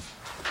shkalim.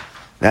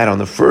 that on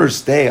the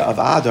first day of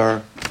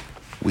Adar,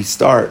 we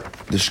start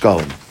the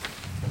Shkolim.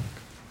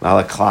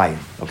 Malaklayim.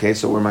 Okay,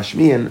 so we're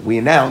Mashmiyan, we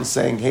announce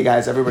saying, hey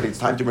guys, everybody, it's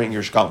time to bring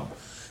your Shkolim.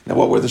 Now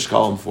what were the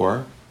Shkolim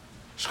for?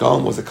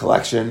 Shkolim was a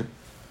collection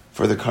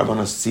for the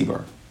Karbanos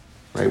Tzibur.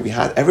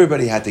 Right?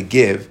 Everybody had to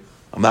give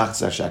a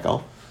Machzah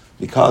shekel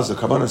because the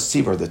Karbanos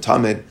Tzibur, the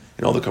Tamid,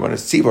 and all the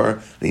Karbanos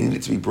Tzibur, they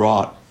needed to be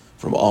brought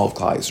from all of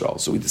Klal Yisrael.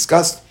 So we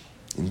discussed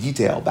in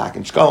detail back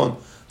in Shkolim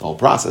the whole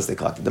process. They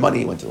collected the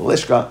money, went to the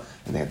Lishka,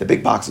 and they had the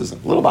big boxes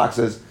and the little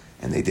boxes,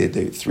 and they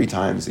 3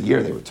 times a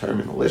year. They would term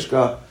in the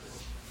Lishka.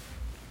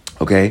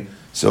 Okay,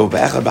 so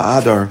Be'echad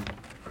Ba'adar,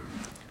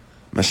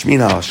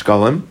 Mashmina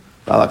al-Shkolim,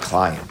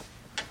 Balaklayim.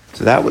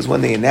 So that was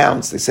when they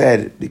announced, they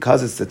said,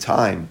 because it's the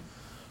time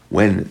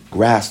when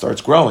grass starts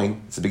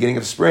growing, it's the beginning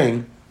of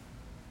spring,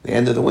 the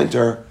end of the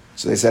winter,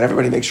 so they said,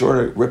 everybody make sure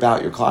to rip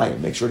out your Klayim,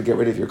 make sure to get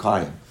rid of your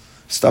Klayim.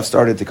 Stuff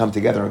started to come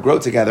together and grow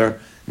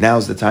together,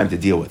 now's the time to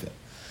deal with it.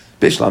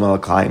 Bishlam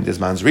al-Klayim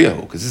Dizman's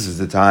Riyahu, because this is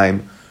the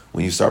time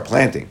when you start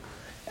planting.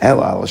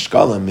 El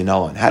al-Shkolim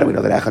Minolan. How do we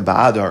know that Echad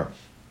Ba'adar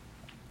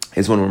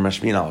is when we're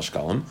Mashmin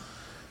al-Shkolim?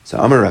 So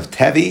Amar Rav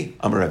Tevi,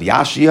 Amar Rav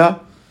Yashia,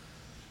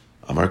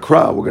 Amar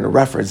Kra, we're going to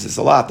reference this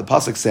a lot. The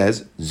pasuk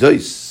says,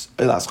 Zois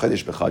Eilas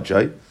Chodesh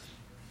B'Chadshai,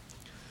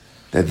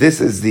 that this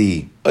is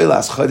the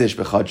Eilas Chodesh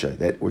B'Chadshai,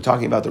 that we're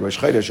talking about the Rosh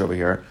Chodesh over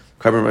here,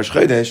 Karban Rosh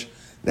Chodesh,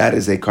 that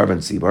is a Karban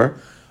Tzibur.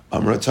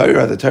 Amar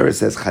Torah, the Torah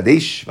says,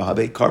 Chadesh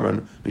V'Havei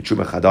Karban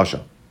B'Truma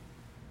Chadasha,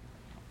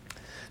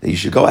 that you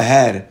should go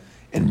ahead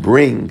and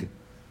bring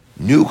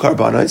new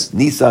Karbanos.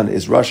 Nisan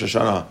is Rosh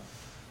Hashanah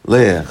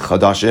Le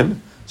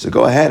Chadashim, so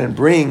go ahead and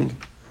bring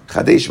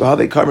Chadesh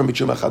v'havei karban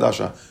b'truma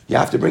chadasha. You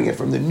have to bring it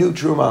from the new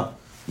truma,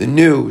 the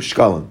new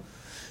shkalim.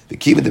 The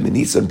kibbutz the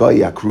Nisan ba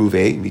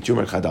yakruve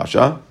b'truma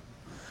chadasha.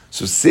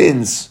 So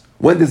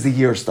when does the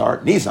year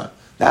start? Nisan.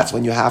 That's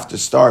when you have to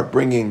start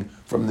bringing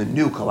from the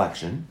new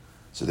collection.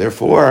 So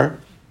therefore,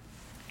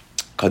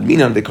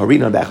 kadminan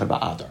v'karinan b'echad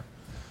ba'adar.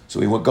 So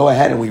we will go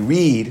ahead and we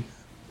read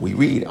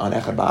on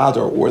Echad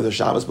Ba'adar or the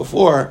Shabbos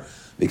before,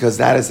 because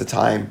that is the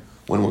time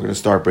when we're going to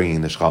start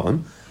bringing the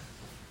shkalim.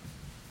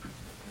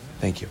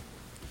 Thank you.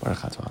 Kaminan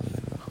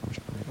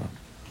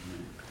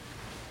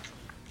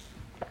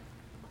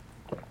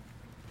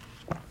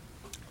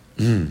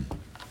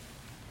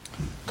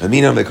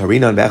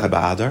v'karinan b'echad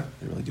ba'adar.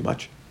 Didn't really do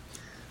much.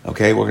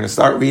 Okay, we're going to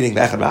start reading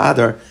b'echad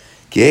ba'adar.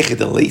 Ki'echet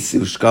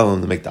leisu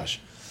shkalim the mikdash.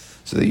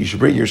 So that you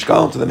should bring your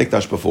shkalim to the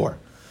mikdash before.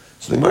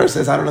 So the Gemara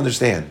says, I don't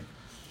understand.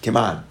 Come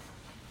on.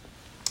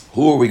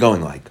 Who are we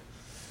going like?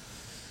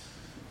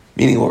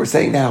 Meaning what we're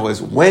saying now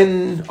is,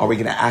 when are we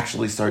going to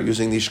actually start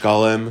using these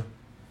shkalim?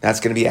 That's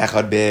going to be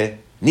Echad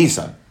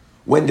B'Nisan.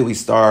 When do we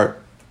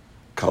start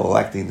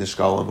collecting the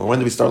shkalim? Or when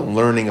do we start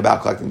learning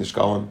about collecting the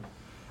shkalim?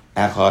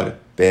 Echad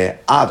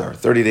B'Adar,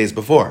 30 days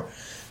before.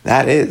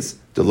 That is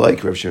the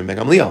like Rav Shimon ben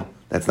Gamliel.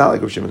 That's not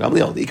like Rav Shimon ben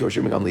Gamliel. The Rav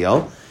Shimon ben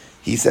Gamliel,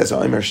 he says,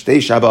 Omer Shtei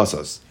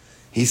Shabbosos.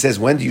 He says,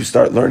 when do you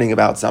start learning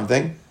about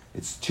something?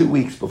 It's 2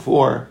 weeks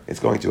before it's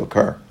going to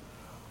occur.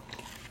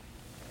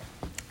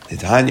 In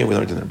Tanya, we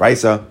learned in the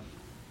Brisa,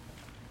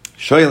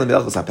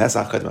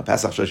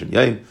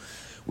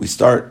 we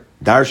start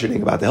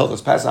darshaning about the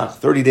Hilchos Pesach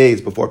 30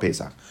 days before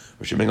Pesach.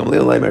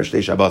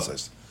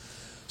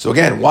 So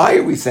again, why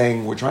are we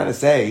saying, we're trying to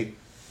say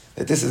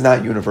that this is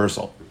not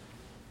universal?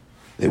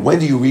 That when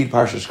do you read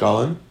Parsha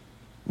Shkalim?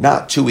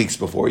 Not 2 weeks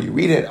before, you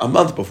read it a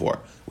month before,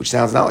 which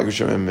sounds not like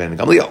Rosh Hashanah ben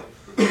Gamliel.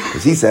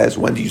 Because he says,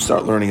 when do you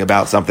start learning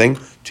about something?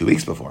 2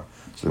 weeks before.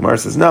 So the Gemara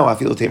says, no, I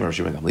feel tamer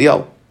Rosh Hashanah ben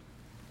Gamliel.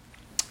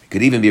 It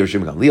could even be Rosh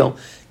Hashanah ben Gamliel.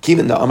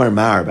 Kimin da Amar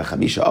Mar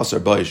b'chamisha asar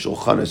b'yish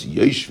shulchanas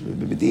yosh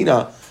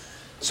b'medina.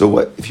 So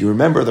what, if you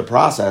remember the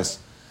process,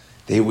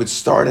 they would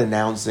start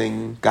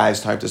announcing,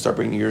 guys, time to start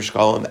bringing your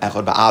shkalim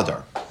echad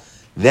ba'adar.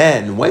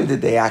 Then, when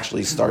did they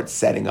actually start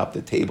setting up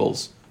the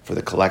tables for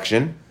the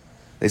collection?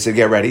 They said,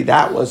 get ready.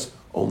 That was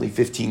only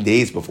 15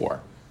 days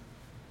before.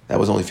 That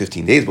was only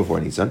 15 days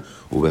before Nisan.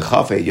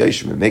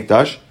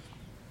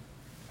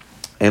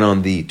 And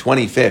on the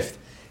 25th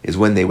is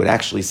when they would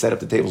actually set up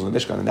the tables in the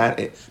Mishkan. And that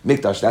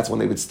Mikdash, that's when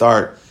they would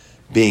start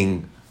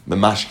being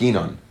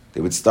memashkinon.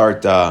 They would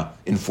start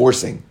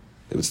enforcing.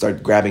 They would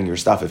start grabbing your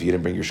stuff if you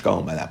didn't bring your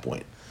shkalim by that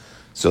point.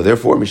 So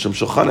therefore, mishum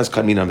shulchanas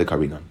kadminan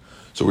v'karinan.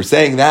 So we're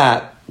saying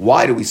that,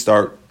 why do we read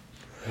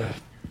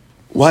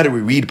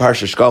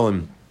Parsha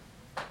Shkalim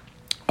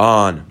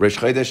on Rosh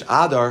Chodesh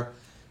Adar?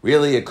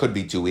 Really, it could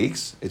be 2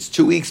 weeks. It's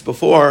 2 weeks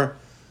before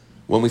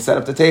when we set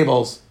up the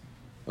tables.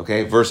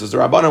 Okay, versus the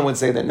Rabbanan would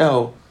say that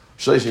no,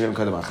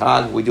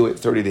 we do it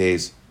 30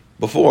 days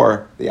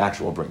before the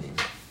actual bringing.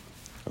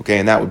 Okay,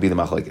 and that would be the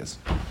machlekes.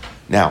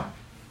 Now,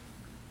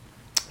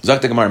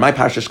 Zakta Gemara, my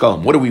Parsha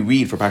Shkalim. What do we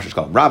read for Parsha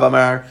Shkalim? Rav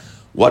Amar,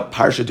 what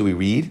Parsha do we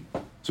read?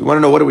 So we want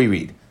to know, what do we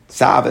read?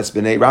 Rav says, Savas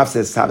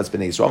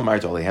b'nei Yisrael, Amar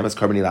Tolehem, es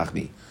Karbani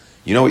Lachmi.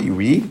 You know what you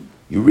read?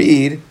 You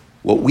read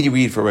what we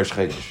read for Rosh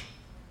Chodesh.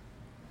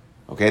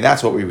 Okay,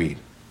 that's what we read.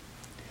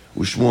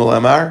 Ushmuel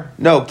Amar,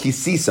 no,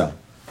 Kisisa.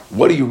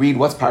 What do you read?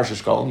 What's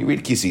Parsha Shkalim? You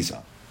read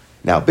Kisisa.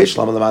 Now,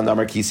 Bishlam Laman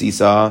Amar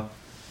Kisisa,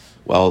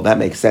 Well, that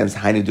makes sense.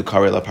 Hainu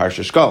Dukari La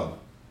Parsha Shkolim.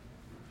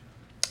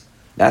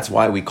 That's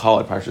why we call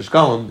it Parsha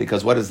Shkolim,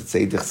 because what does it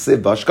say?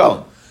 D'chsiv ba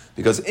Shkolim.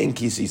 Because in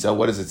Kisisa,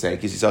 what does it say?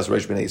 Kisisa is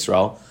Rosh Bnei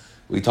Yisrael.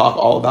 We talk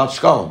all about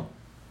Shkolim.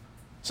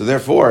 So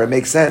therefore, it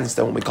makes sense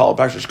that when we call it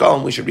Parsha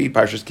Shkolim, we should read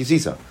Parsha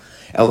Kisisa.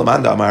 El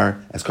Lamanda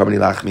Amar, as Karbani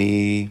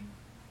Lachmi,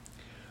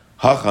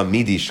 Hacha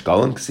Midi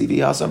Shkolim, Ksivi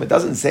Hasam. It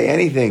doesn't say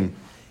anything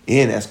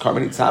in as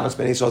Karbani Tzavas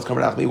Bnei Yisrael, as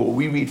Karbani Lachmi, what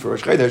we read for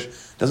Rosh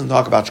Chodesh, doesn't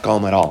talk about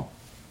Shkolim at all.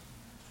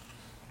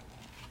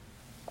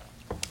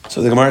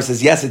 So the Gemara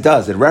says, yes, it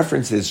does. It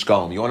references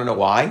Shkolim. You want to know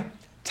why?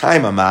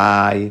 Time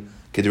Amai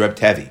K'dereb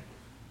Tevi.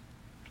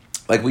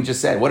 Like we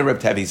just said, what did Reb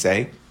Tevi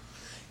say?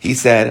 He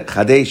said,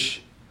 Chadesh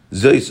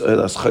Zois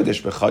Oilas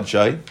Chodesh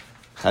B'Chadshay,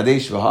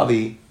 Chadesh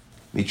V'Havi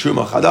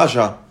Mitruma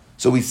Chadasha.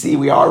 So we see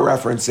we are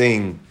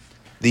referencing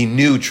the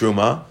new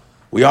Truma.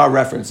 We are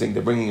referencing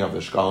the bringing of the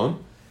Shkolim.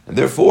 And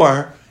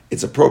therefore,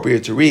 it's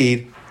appropriate to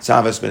read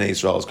Tzavas B'nai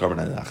Yisrael's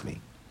Korban Lachmi.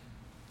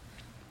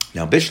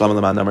 Now, Bishlam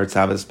Laman Namar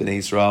Tzavas B'nai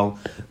Yisrael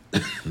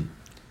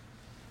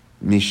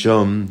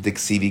Mishum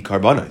Diksivi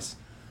Karbonos.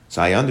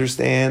 So I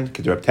understand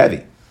K'dereb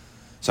Tevi.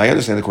 So I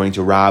understand, according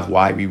to Rav,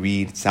 why we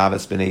read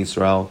Tzavas B'nai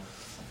Yisrael,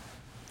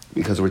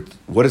 because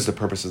what is the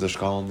purpose of the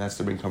Shkolim? That's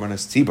to bring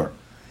Karbonos Tzibur.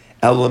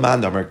 El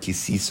Laman Namar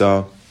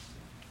Kisisa.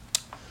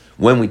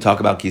 When we talk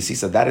about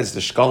Kisisa, that is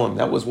the Shkolim.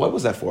 What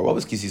was that for? What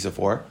was Kisisa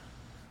for?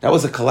 That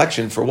was a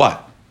collection for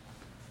what?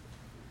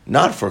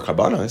 Not for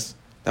Karbonos.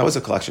 That was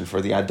a collection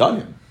for the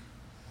Adonim.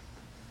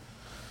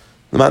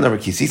 Laman Namar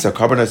Kisisa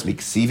Karbonos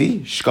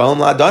Miksivi Shkolim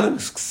LaAdonim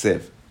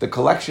Ksiv. The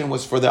collection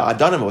was for the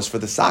Adonim, was for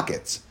the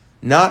sockets,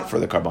 not for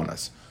the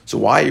Karbonos. So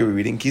why are you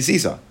reading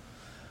Kisisa?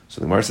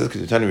 So the Gemara says,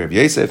 "Because you're telling Rabbi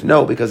Yosef,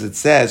 no, because it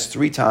says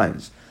 3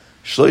 times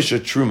Shloisha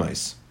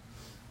Trumais."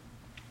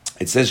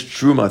 It says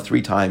Truma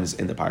 3 times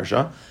in the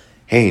parsha.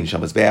 Hein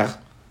Shamazbeach,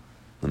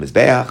 the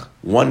Mizbeach.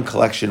 One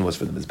collection was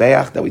for the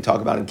Mizbeach that we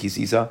talk about in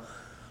Kisisa.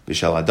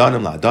 B'Shel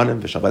Adonim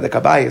LaAdonim B'Shel Bedek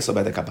Habayis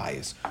LaBedek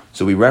Habayis.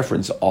 So we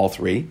reference all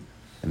 3,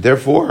 and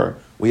therefore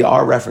we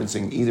are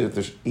referencing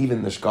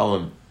even the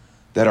Shkolim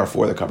that are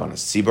for the Karbonos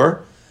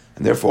Tzibur,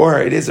 and therefore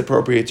it is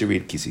appropriate to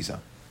read Kisisa.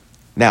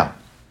 Now,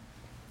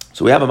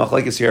 so we have a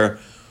machlekes here.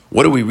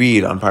 What do we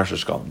read on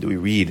Parsha Shkolim? Do we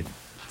read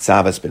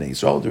Tzavas B'nai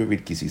Yisrael, or do we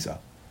read Kisisa?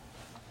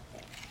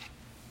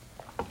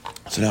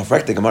 So now,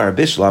 Frek the Gemara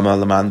Bishlama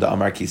Lamanda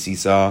Amar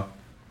Kisisa.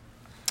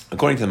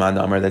 According to the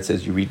Manda Amar, that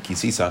says you read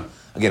Kisisa.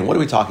 Again, what are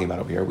we talking about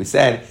over here? We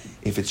said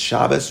if it's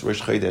Shabbos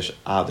Rosh Chodesh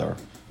Adar,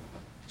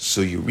 so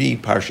you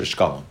read Parsha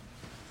Shkolim.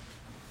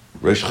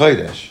 Rosh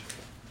Chodesh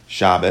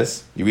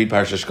Shabbos, you read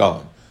Parsha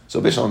Shkolim. So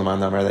Bishlam the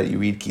Manda Amar that you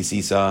read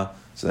Kisisa.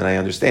 So then I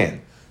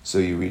understand. So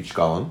you read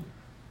Shkolim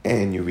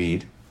and you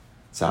read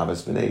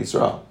Tzavas B'nai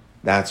Yisrael.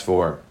 That's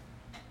for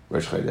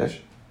Rosh Chodesh,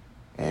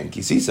 and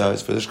Kisisa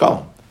is for the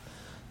Shkolim.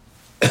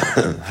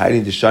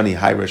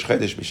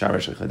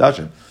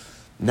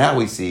 Now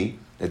we see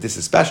that this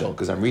is special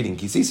because I'm reading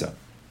Kisisa.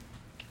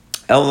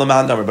 El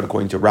Lamandamar, but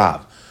according to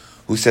Rav,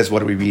 who says, what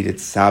do we read?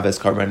 It's Shabbos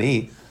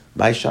Karbani,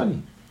 my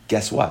Shani.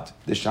 Guess what?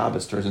 The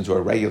Shabbos turns into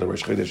a regular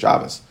Rosh Chodesh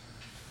Shabbos.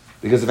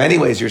 Because if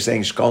anyways you're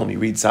saying Shkolim, you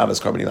read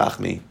Shabbos Karbani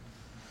Lachmi.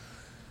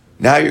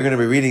 Now you're going to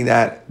be reading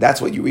that. That's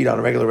what you read on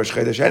a regular Rosh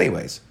Chodesh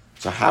anyways.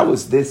 So how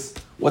is this?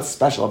 What's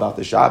special about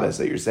the Shabbos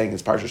that you're saying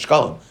is Parsha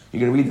Shkolim? You're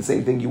going to read the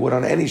same thing you would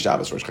on any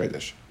Shabbos Rosh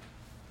Chodesh.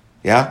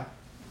 Yeah?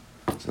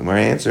 So the Gemara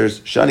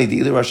answers, Shani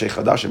di'ili Rosh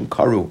Chodashim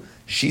karu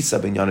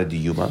shisa binyana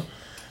diyuma.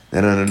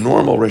 Then on a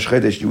normal Rosh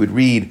Chodesh, you would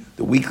read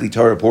the weekly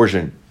Torah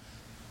portion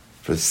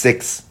for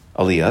 6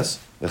 aliyahs,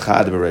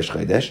 v'chad b'Rosh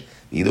Chodesh.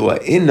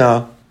 Di'ilua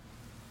inna,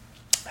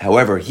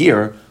 however,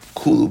 here,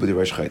 kulu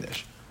b'Rosh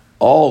Chodesh.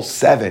 All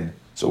 7.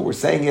 So what we're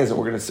saying is, and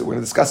we're going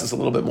to discuss this a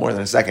little bit more in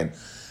a second,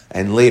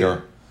 and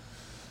later,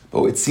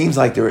 but it seems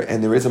like there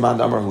is a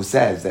Mandamar who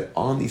says that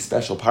on these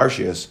special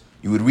parshias,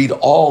 you would read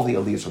all the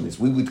aliyahs from this.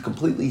 We would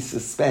completely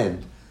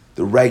suspend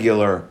the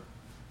regular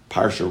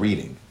parsha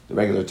reading, the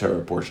regular Torah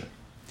portion.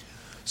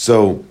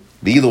 So,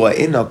 B'ilua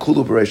inna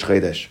kulu b'Rosh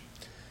Chodesh,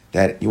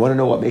 that you want to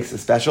know what makes it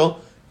special?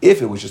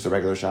 If it was just a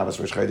regular Shabbos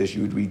Rosh Chodesh,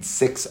 you would read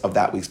 6 of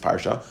that week's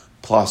parsha,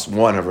 plus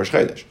 1 of Rosh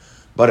Chodesh.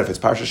 But if it's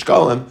Parsha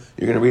Shkolim,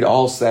 you're going to read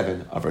all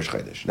 7 of Rosh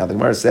Chodesh. Now the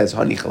Gemara says,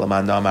 "Hani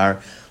chalaman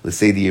damar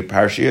l'seidi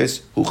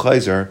parshias hu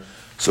chayzer."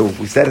 So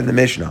we said in the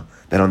Mishnah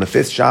that on the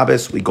 5th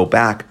Shabbos we go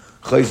back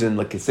chayzin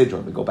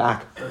l'kesidron. We go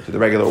back to the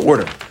regular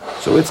order.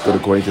 So it's good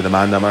according to the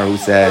Mandamar who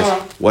says,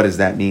 what does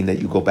that mean that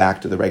you go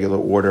back to the regular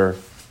order?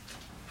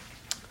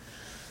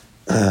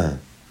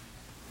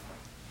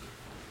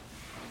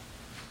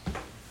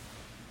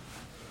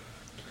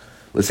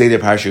 Let's say the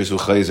Parsha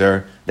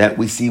Chayzer, that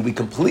we see we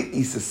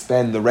completely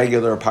suspend the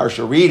regular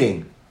Parsha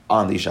reading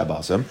on the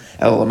Shabbosim.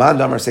 El Lamad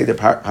Damar say the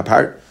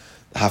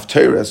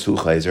Haftarahs Hu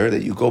Chayzer,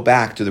 that you go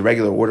back to the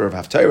regular order of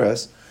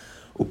Haftarahs,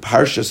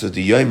 Uparshas of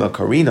the Yoima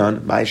Karinan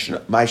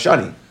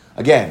Ma'ishani.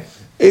 Again,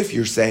 if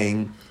you're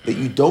saying that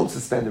you don't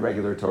suspend the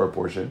regular Torah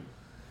portion,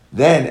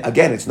 then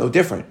again it's no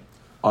different.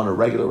 On a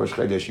regular Rosh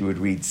Chodesh, you would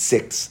read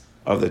 6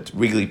 of the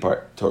weekly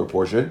Torah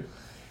portion,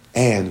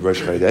 and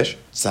Rosh Chodesh,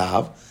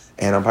 Tzav,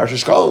 and on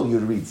Parsha Shkolim, you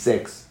would read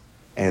 6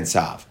 and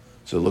Tzav.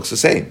 So it looks the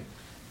same.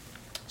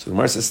 So the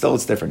Gemara says still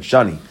it's different.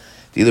 Shani.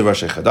 The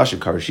Rosh Chodesh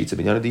Karashitza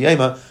Binyana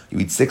Diyema, you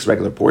eat 6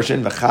 regular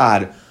portion,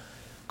 V'chad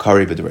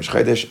Kari B'd Rosh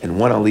Chodesh, and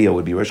 1 Aliyah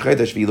would be Rosh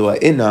Chodesh, V'ilua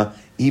Inna,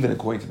 even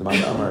according to the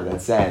Ma'amar Amar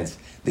that says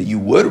that you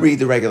would read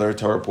the regular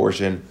Torah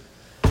portion,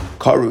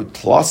 Karu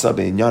Tlasa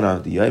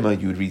Binyana Diyema,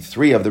 you would read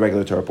 3 of the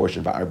regular Torah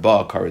portion,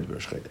 V'arba Kari B'd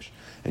Rosh Chodesh,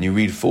 and you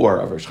read 4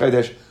 of Rosh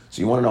Chodesh.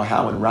 So you want to know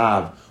how in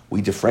Rav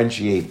we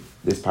differentiate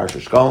this Parsha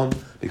Shkolm,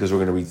 because we're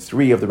going to read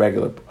 3 of the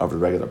regular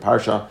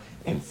Parsha,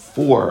 and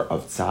 4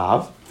 of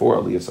Tzav, 4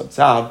 Aliyahs of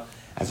Tzav,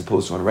 as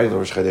opposed to on a regular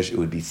Rosh Chodesh, it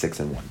would be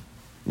 6 and 1.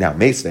 Now,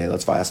 Meisvei,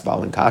 let's ask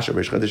following Kasha,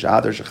 Rosh Chodesh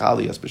Adar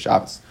Shechaliyas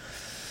B'Shabbos.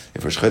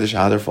 If Rosh Chodesh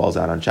Adar falls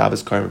out on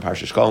Shabbos, Karim and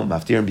Parsha Shkolm,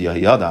 Maftir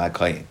B'Yayada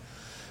HaKayin.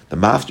 The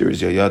Maftir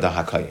is Yayada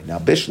HaKayin. Now,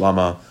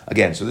 Bishlama,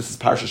 again, so this is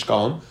Parsha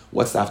Shkolm.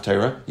 What's the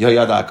Haftarah?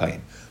 Yayada HaKayin.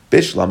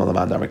 Bishlama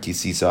Lamandamar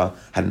Kisisa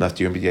had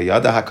Maftir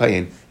B'Yayada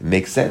HaKayin. It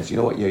makes sense. You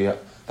know what the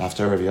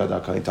Haftarah of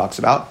Yayada HaKayin talks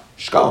about?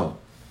 Shkolm.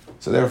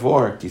 So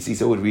therefore,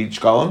 Kisisa would read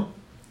Shkolm,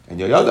 and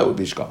Yayada would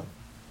be Shkolm.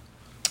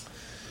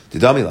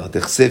 Tidamila,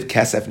 Dechsiv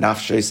Kesef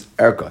Nafshes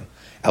Erkoi.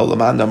 El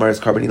Laman Damar is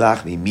Karbani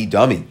Lachmi, Mi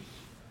Dami.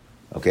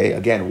 Okay,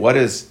 again, what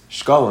does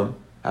Shkolem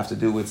have to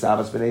do with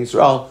Savas B'nai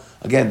Yisrael?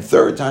 Again,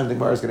 third time the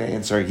Gemara is going to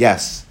answer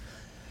yes.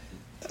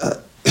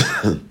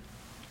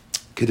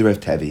 Kid the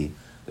Rav Tevi.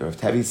 The Rav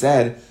Tevi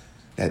said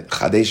that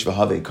Chadesh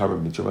V'Havei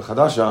Karban Mitzvah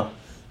Chadasha,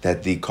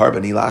 that the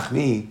Karbani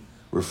Lachmi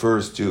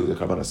refers to the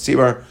Karban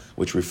Asibur,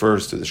 which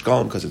refers to the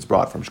Shkolem because it's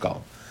brought from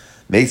Shkolem.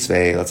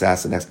 Meisvei, let's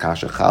ask the next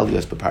kasha.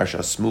 Chaliyas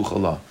b'Parsha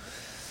Smuchala.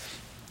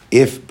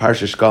 If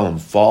Parsha Shkolem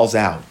falls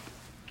out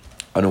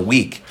on a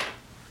week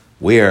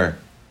where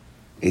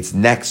it's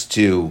next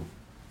to,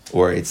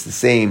 or it's the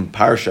same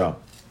Parsha,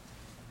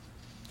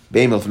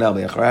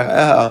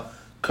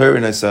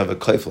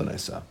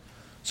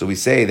 so we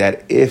say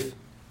that if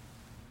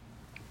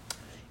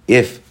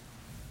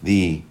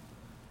the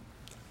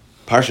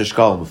Parsha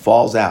Shkolem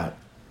falls out,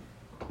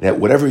 that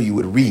whatever you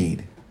would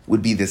read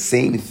would be the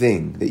same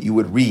thing that you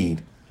would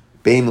read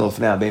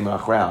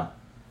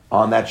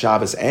on that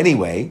Shabbos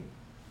anyway.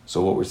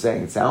 So what we're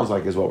saying, it sounds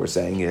like what we're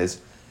saying is,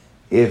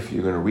 if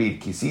you're going to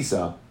read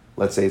Kisisa,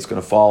 let's say it's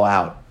going to fall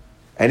out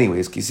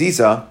anyways,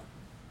 Kisisa,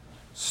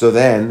 so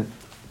then,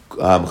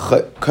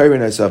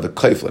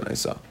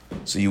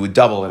 so you would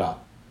double it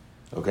up.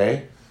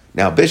 Okay?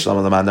 Now, Bishlam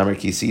Alaman Namar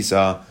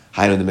Kisisa,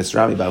 Hainu the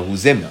Misrami Bahu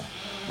Zimna.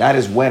 That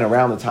is when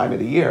around the time of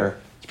the year,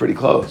 it's pretty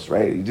close,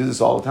 right? You do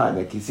this all the time.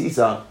 That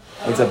Kisisa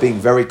ends up being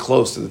very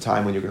close to the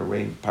time when you're going to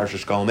read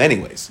Parsha Shkolem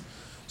anyways.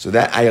 So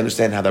that, I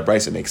understand how that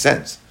brisa makes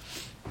sense.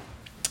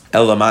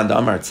 El Laman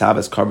Damar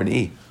Tzavas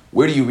Karbani.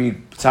 Where do you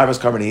read Tzavas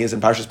Karbani? Is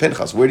in Parshas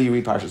Pinchas. Where do you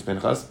read Parshas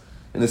Pinchas?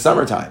 In the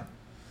summertime.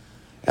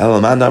 El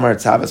Laman Damar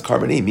Tzavas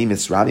Karbani. Mi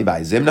Misrami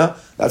by Zimna.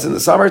 That's in the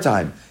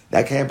summertime.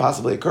 That can't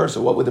possibly occur.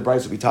 So what would the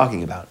brisa be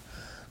talking about?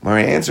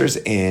 Mari answers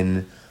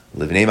in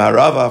Livnei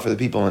Ma'arava for the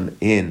people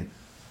in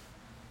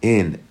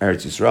Eretz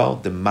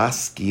Yisrael. The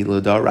Maski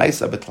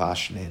L'Daraisa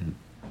B'Tlashnin.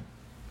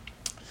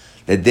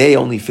 That they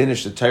only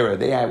finish the Torah.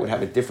 They would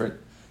have it different.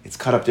 It's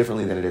cut up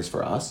differently than it is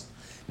for us.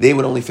 They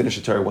would only finish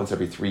the Torah once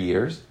every 3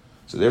 years.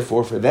 So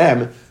therefore, for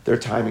them, their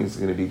timing is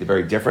going to be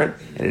very different.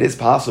 And it is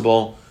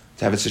possible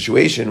to have a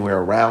situation where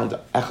around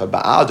Echad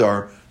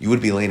Ba'adar, you would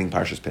be laning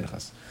Parshas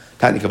Pinchas.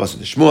 Tani Kavasu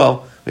de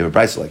Shmuel, we have a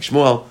brisa like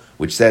Shmuel,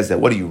 which says that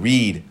what do you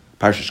read?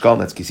 Parshas Shkolem,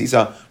 that's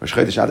Kisisa. Rosh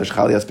Chodesh Adar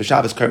Shechalias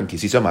B'Shabbos, Karen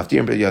Kisisa,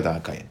 Maftir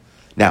B'Yada HaKayin.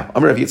 Now,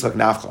 Amar Rav Yitzchak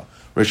Nafcha,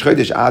 Rosh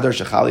Chodesh Adar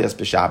Shechalias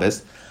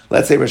B'Shabbos.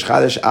 Let's say Rosh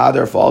Chodesh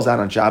Adar falls out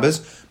on Shabbos,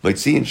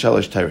 Moitzi and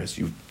Shalosh Teiros.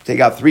 You take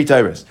out 3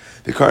 Teiros.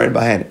 V'Karen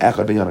Bahen,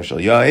 Echad B'Yana Shel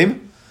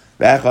Yaim,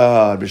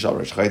 V'Echad B'Shal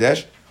Rosh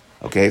Chodesh.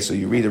 Okay, so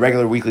you read the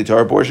regular weekly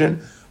Torah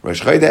portion,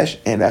 Rosh Chodesh,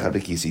 and Echad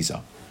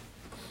B'Kisisa.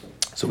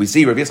 So we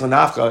see Rav Yitzchak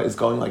Nafcha is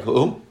going like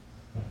who?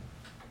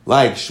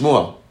 Like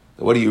Shmuel.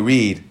 What do you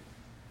read?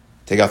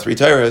 Take out 3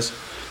 Torahs,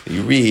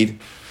 you read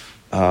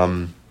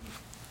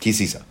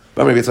Kisisa.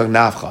 Rav Yitzchak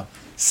Nafcha.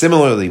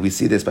 Similarly, we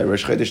see this by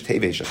Rosh Chodesh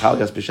Teves,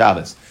 Shechalias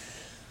B'Shabbos.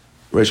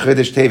 Rosh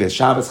Chodesh Teves,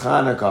 Shabbos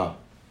Chanukah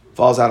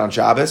falls out on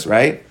Shabbos,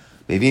 right?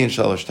 Maybe in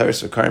Shalosh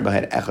Teres V'Karim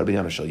B'Hen Echad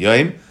B'Yana Shel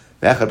Yoim,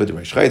 V'Echad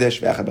B'Rosh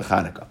Chodesh, V'Echad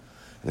B'Chanukah.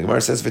 And the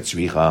Gemara says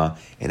V'Tzricha,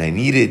 and I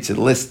needed to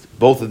list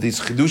both of these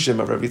chidushim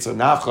of Rav Yitzchak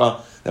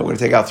Nafcha that we're going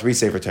to take out 3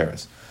 Sefer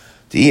Teres.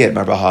 T'iyet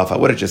Mar B'Haf, I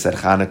would have just said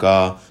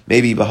Chanukah,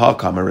 maybe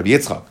B'Hakam or Rav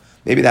Yitzchak.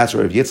 Maybe that's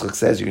where Rav Yitzchak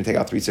says you're going to take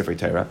out 3 Sefer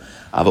Torah.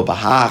 Avo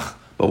B'Hach,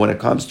 but when it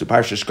comes to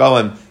Parsha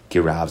Shkolem,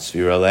 Kirav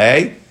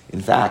Sfiralei. In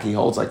fact, he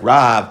holds like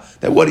Rav,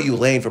 that what are you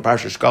laying for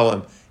Parsha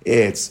Shkolem?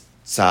 It's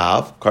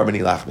Tzav,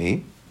 Karbani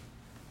Lachmi.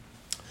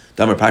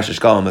 Damar Parsha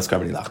Shkolem, that's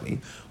Karbani Lachmi.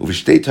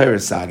 Uv'shtei Torah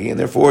Sagi, and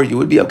therefore you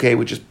would be okay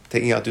with just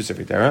taking out 2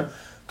 Sefer Torah.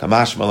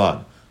 Kamash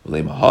Malan.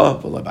 V'lei Maha,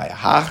 v'lei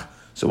Bayahach.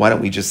 So why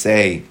don't we just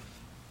say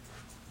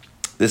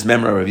this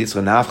memory of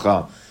Yitzchak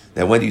Nafcha,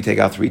 that when do you take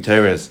out 3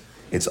 Torahs,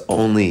 it's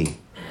only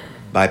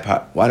by,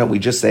 why don't we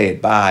just say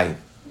it by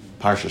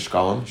Parsha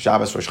Shkolem,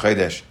 Shabbos Rosh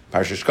Chodesh,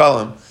 Parsha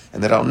Shkolem,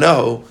 and then I'll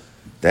know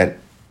that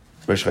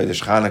Rosh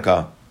Chodesh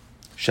Chanukah,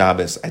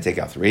 Shabbos, I take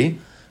out 3.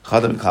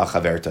 Chadam Kal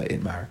Chaverta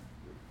Idmar.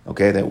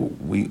 Okay, that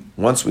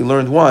once we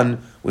learned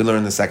one, we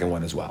learned the second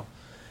one as well.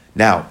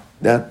 Now,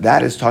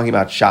 that is talking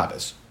about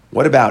Shabbos.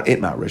 What about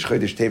Itmar, Rosh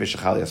Chodesh Teves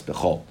Shechalias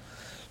Bechol?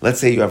 Let's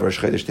say you have Rosh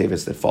Chodesh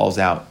Teves that falls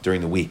out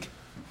during the week.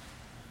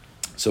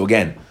 So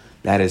again,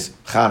 that is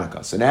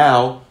Chanukah. So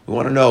now, we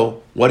want to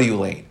know, what do you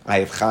lane? I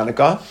have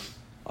Chanukah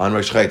on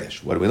Rosh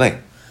Chodesh. What do we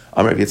lane?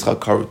 Amar Yitzchak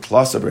Karut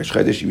Plus of Rosh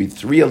Chodesh. You read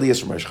 3 aliyahs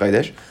from Rosh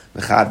Chodesh,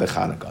 V'chad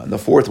V'Chanukah. And the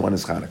fourth one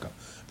is Chanukah.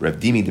 Rav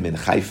Dimi Demin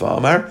Chaifa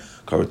Amar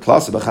Karut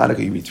Plus of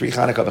Chanukah. You read 3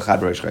 Chanukah,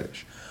 V'chad Rosh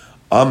Chodesh.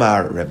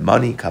 Amar Reb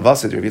Mani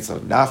Kavasid Rav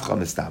Yitzchak Nafcha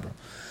Mistabra.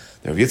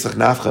 The Rav Yitzchak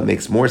Nafcha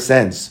makes more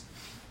sense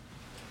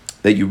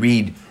that you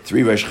read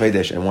 3 Rosh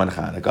Chodesh and 1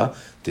 Chanukah.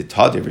 The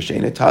Tadir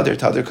V'Sheina Tadir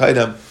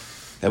Kaidam.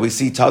 That we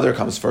see Tadir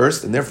comes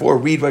first, and therefore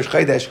read Rosh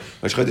Chodesh.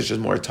 Rosh Chodesh is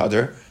more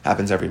Tadir,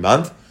 happens every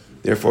month.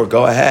 Therefore,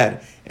 go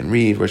ahead and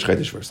read Rosh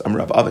Chodesh first. Amar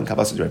Rav Avin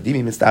Kavasid Rav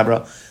Dimi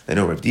Mistabra. I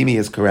know Rav Dimi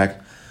is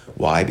correct.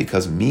 Why?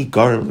 Because Mi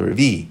Garim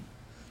L'Revi.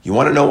 You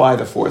want to know why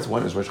the fourth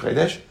one is Rosh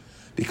Chodesh?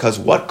 Because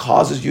what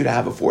causes you to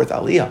have a fourth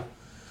Aliyah?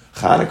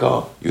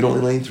 Chanukah, you'd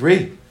only lane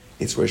 3.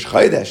 It's Rosh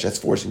Chodesh that's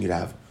forcing you to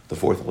have the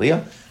fourth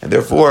Aliyah, and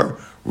therefore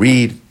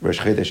read Rosh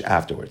Chodesh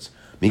afterwards.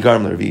 Mi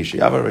Garim L'Revi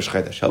Sheyava Rosh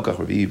Chodesh Helkach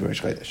Revi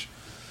Rosh Chodesh.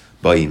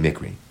 Ba'i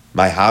Mikri.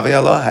 My Have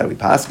Allah. How do we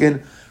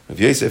paskin? Rav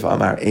Yosef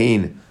Amar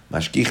Ein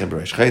Mashgichen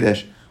B'Rosh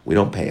Chodesh. We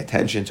don't pay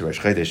attention to Rosh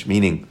Chodesh,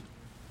 meaning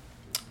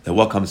that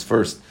what comes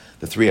first,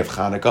 the 3 of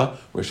Chanukah,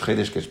 Rosh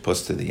Chodesh gets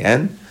pushed to the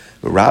end.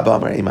 But Rabba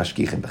Amar Ein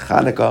Mashgichen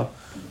B'Chanukah.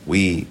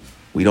 We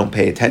don't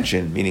pay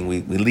attention, meaning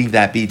we leave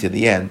that be to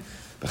the end.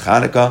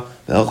 B'Chanukah,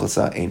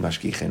 V'Elchasa Ein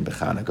Mashgichen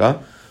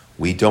B'Chanukah.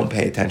 We don't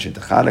pay attention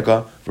to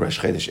Chanukah. Rosh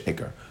Chodesh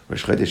Iker.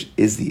 Rosh Chodesh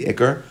is the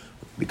Iker,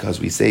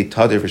 because we say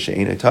Tadir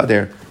V'She'ena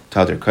Tadir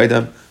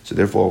Kaidam. So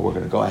therefore, we're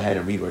going to go ahead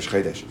and read Rosh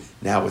Chodesh.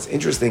 Now, what's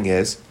interesting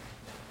is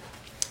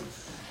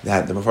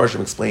that the Mefarshim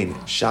explain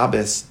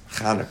Shabbos,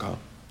 Chanukah.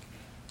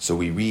 So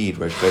we read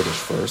Rosh Chodesh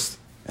first,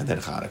 and then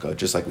Chanukah,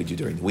 just like we do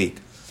during the week.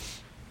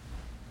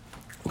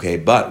 Okay,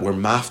 but we're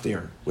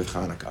maftir with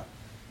Chanukah.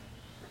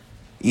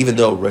 Even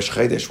though Rosh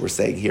Chodesh, we're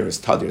saying here is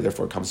Tadir,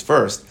 therefore it comes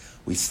first,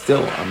 we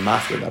still are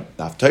maftir.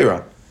 The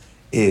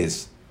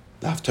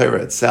Haftarah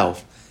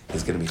itself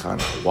is going to be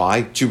Chanukah.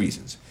 Why? 2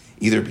 reasons.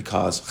 Either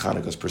because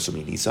Chanukah is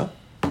Persumei Nisa,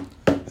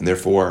 and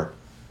therefore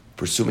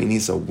Persumei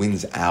Nisa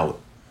wins out.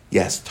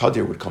 Yes,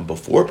 Tadir would come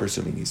before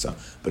Persumei Nisa,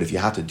 but if you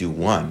have to do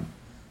one,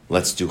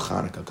 let's do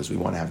Chanukah, because we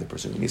want to have the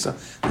Persumei Nisa.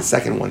 The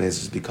second one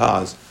is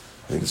because,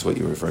 I think that's what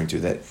you're referring to,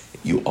 that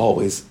you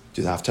always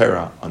do the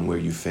Haftarah on where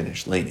you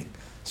finish laning.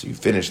 So you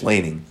finish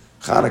laning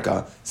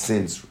Chanukah,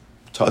 since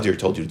Tadir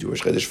told you to do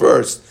Rosh Chodesh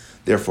first,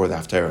 therefore the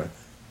Haftarah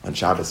on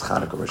Shabbos,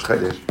 Chanukah, Rosh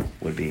Chodesh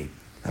would be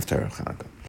Haftarah Chanukah.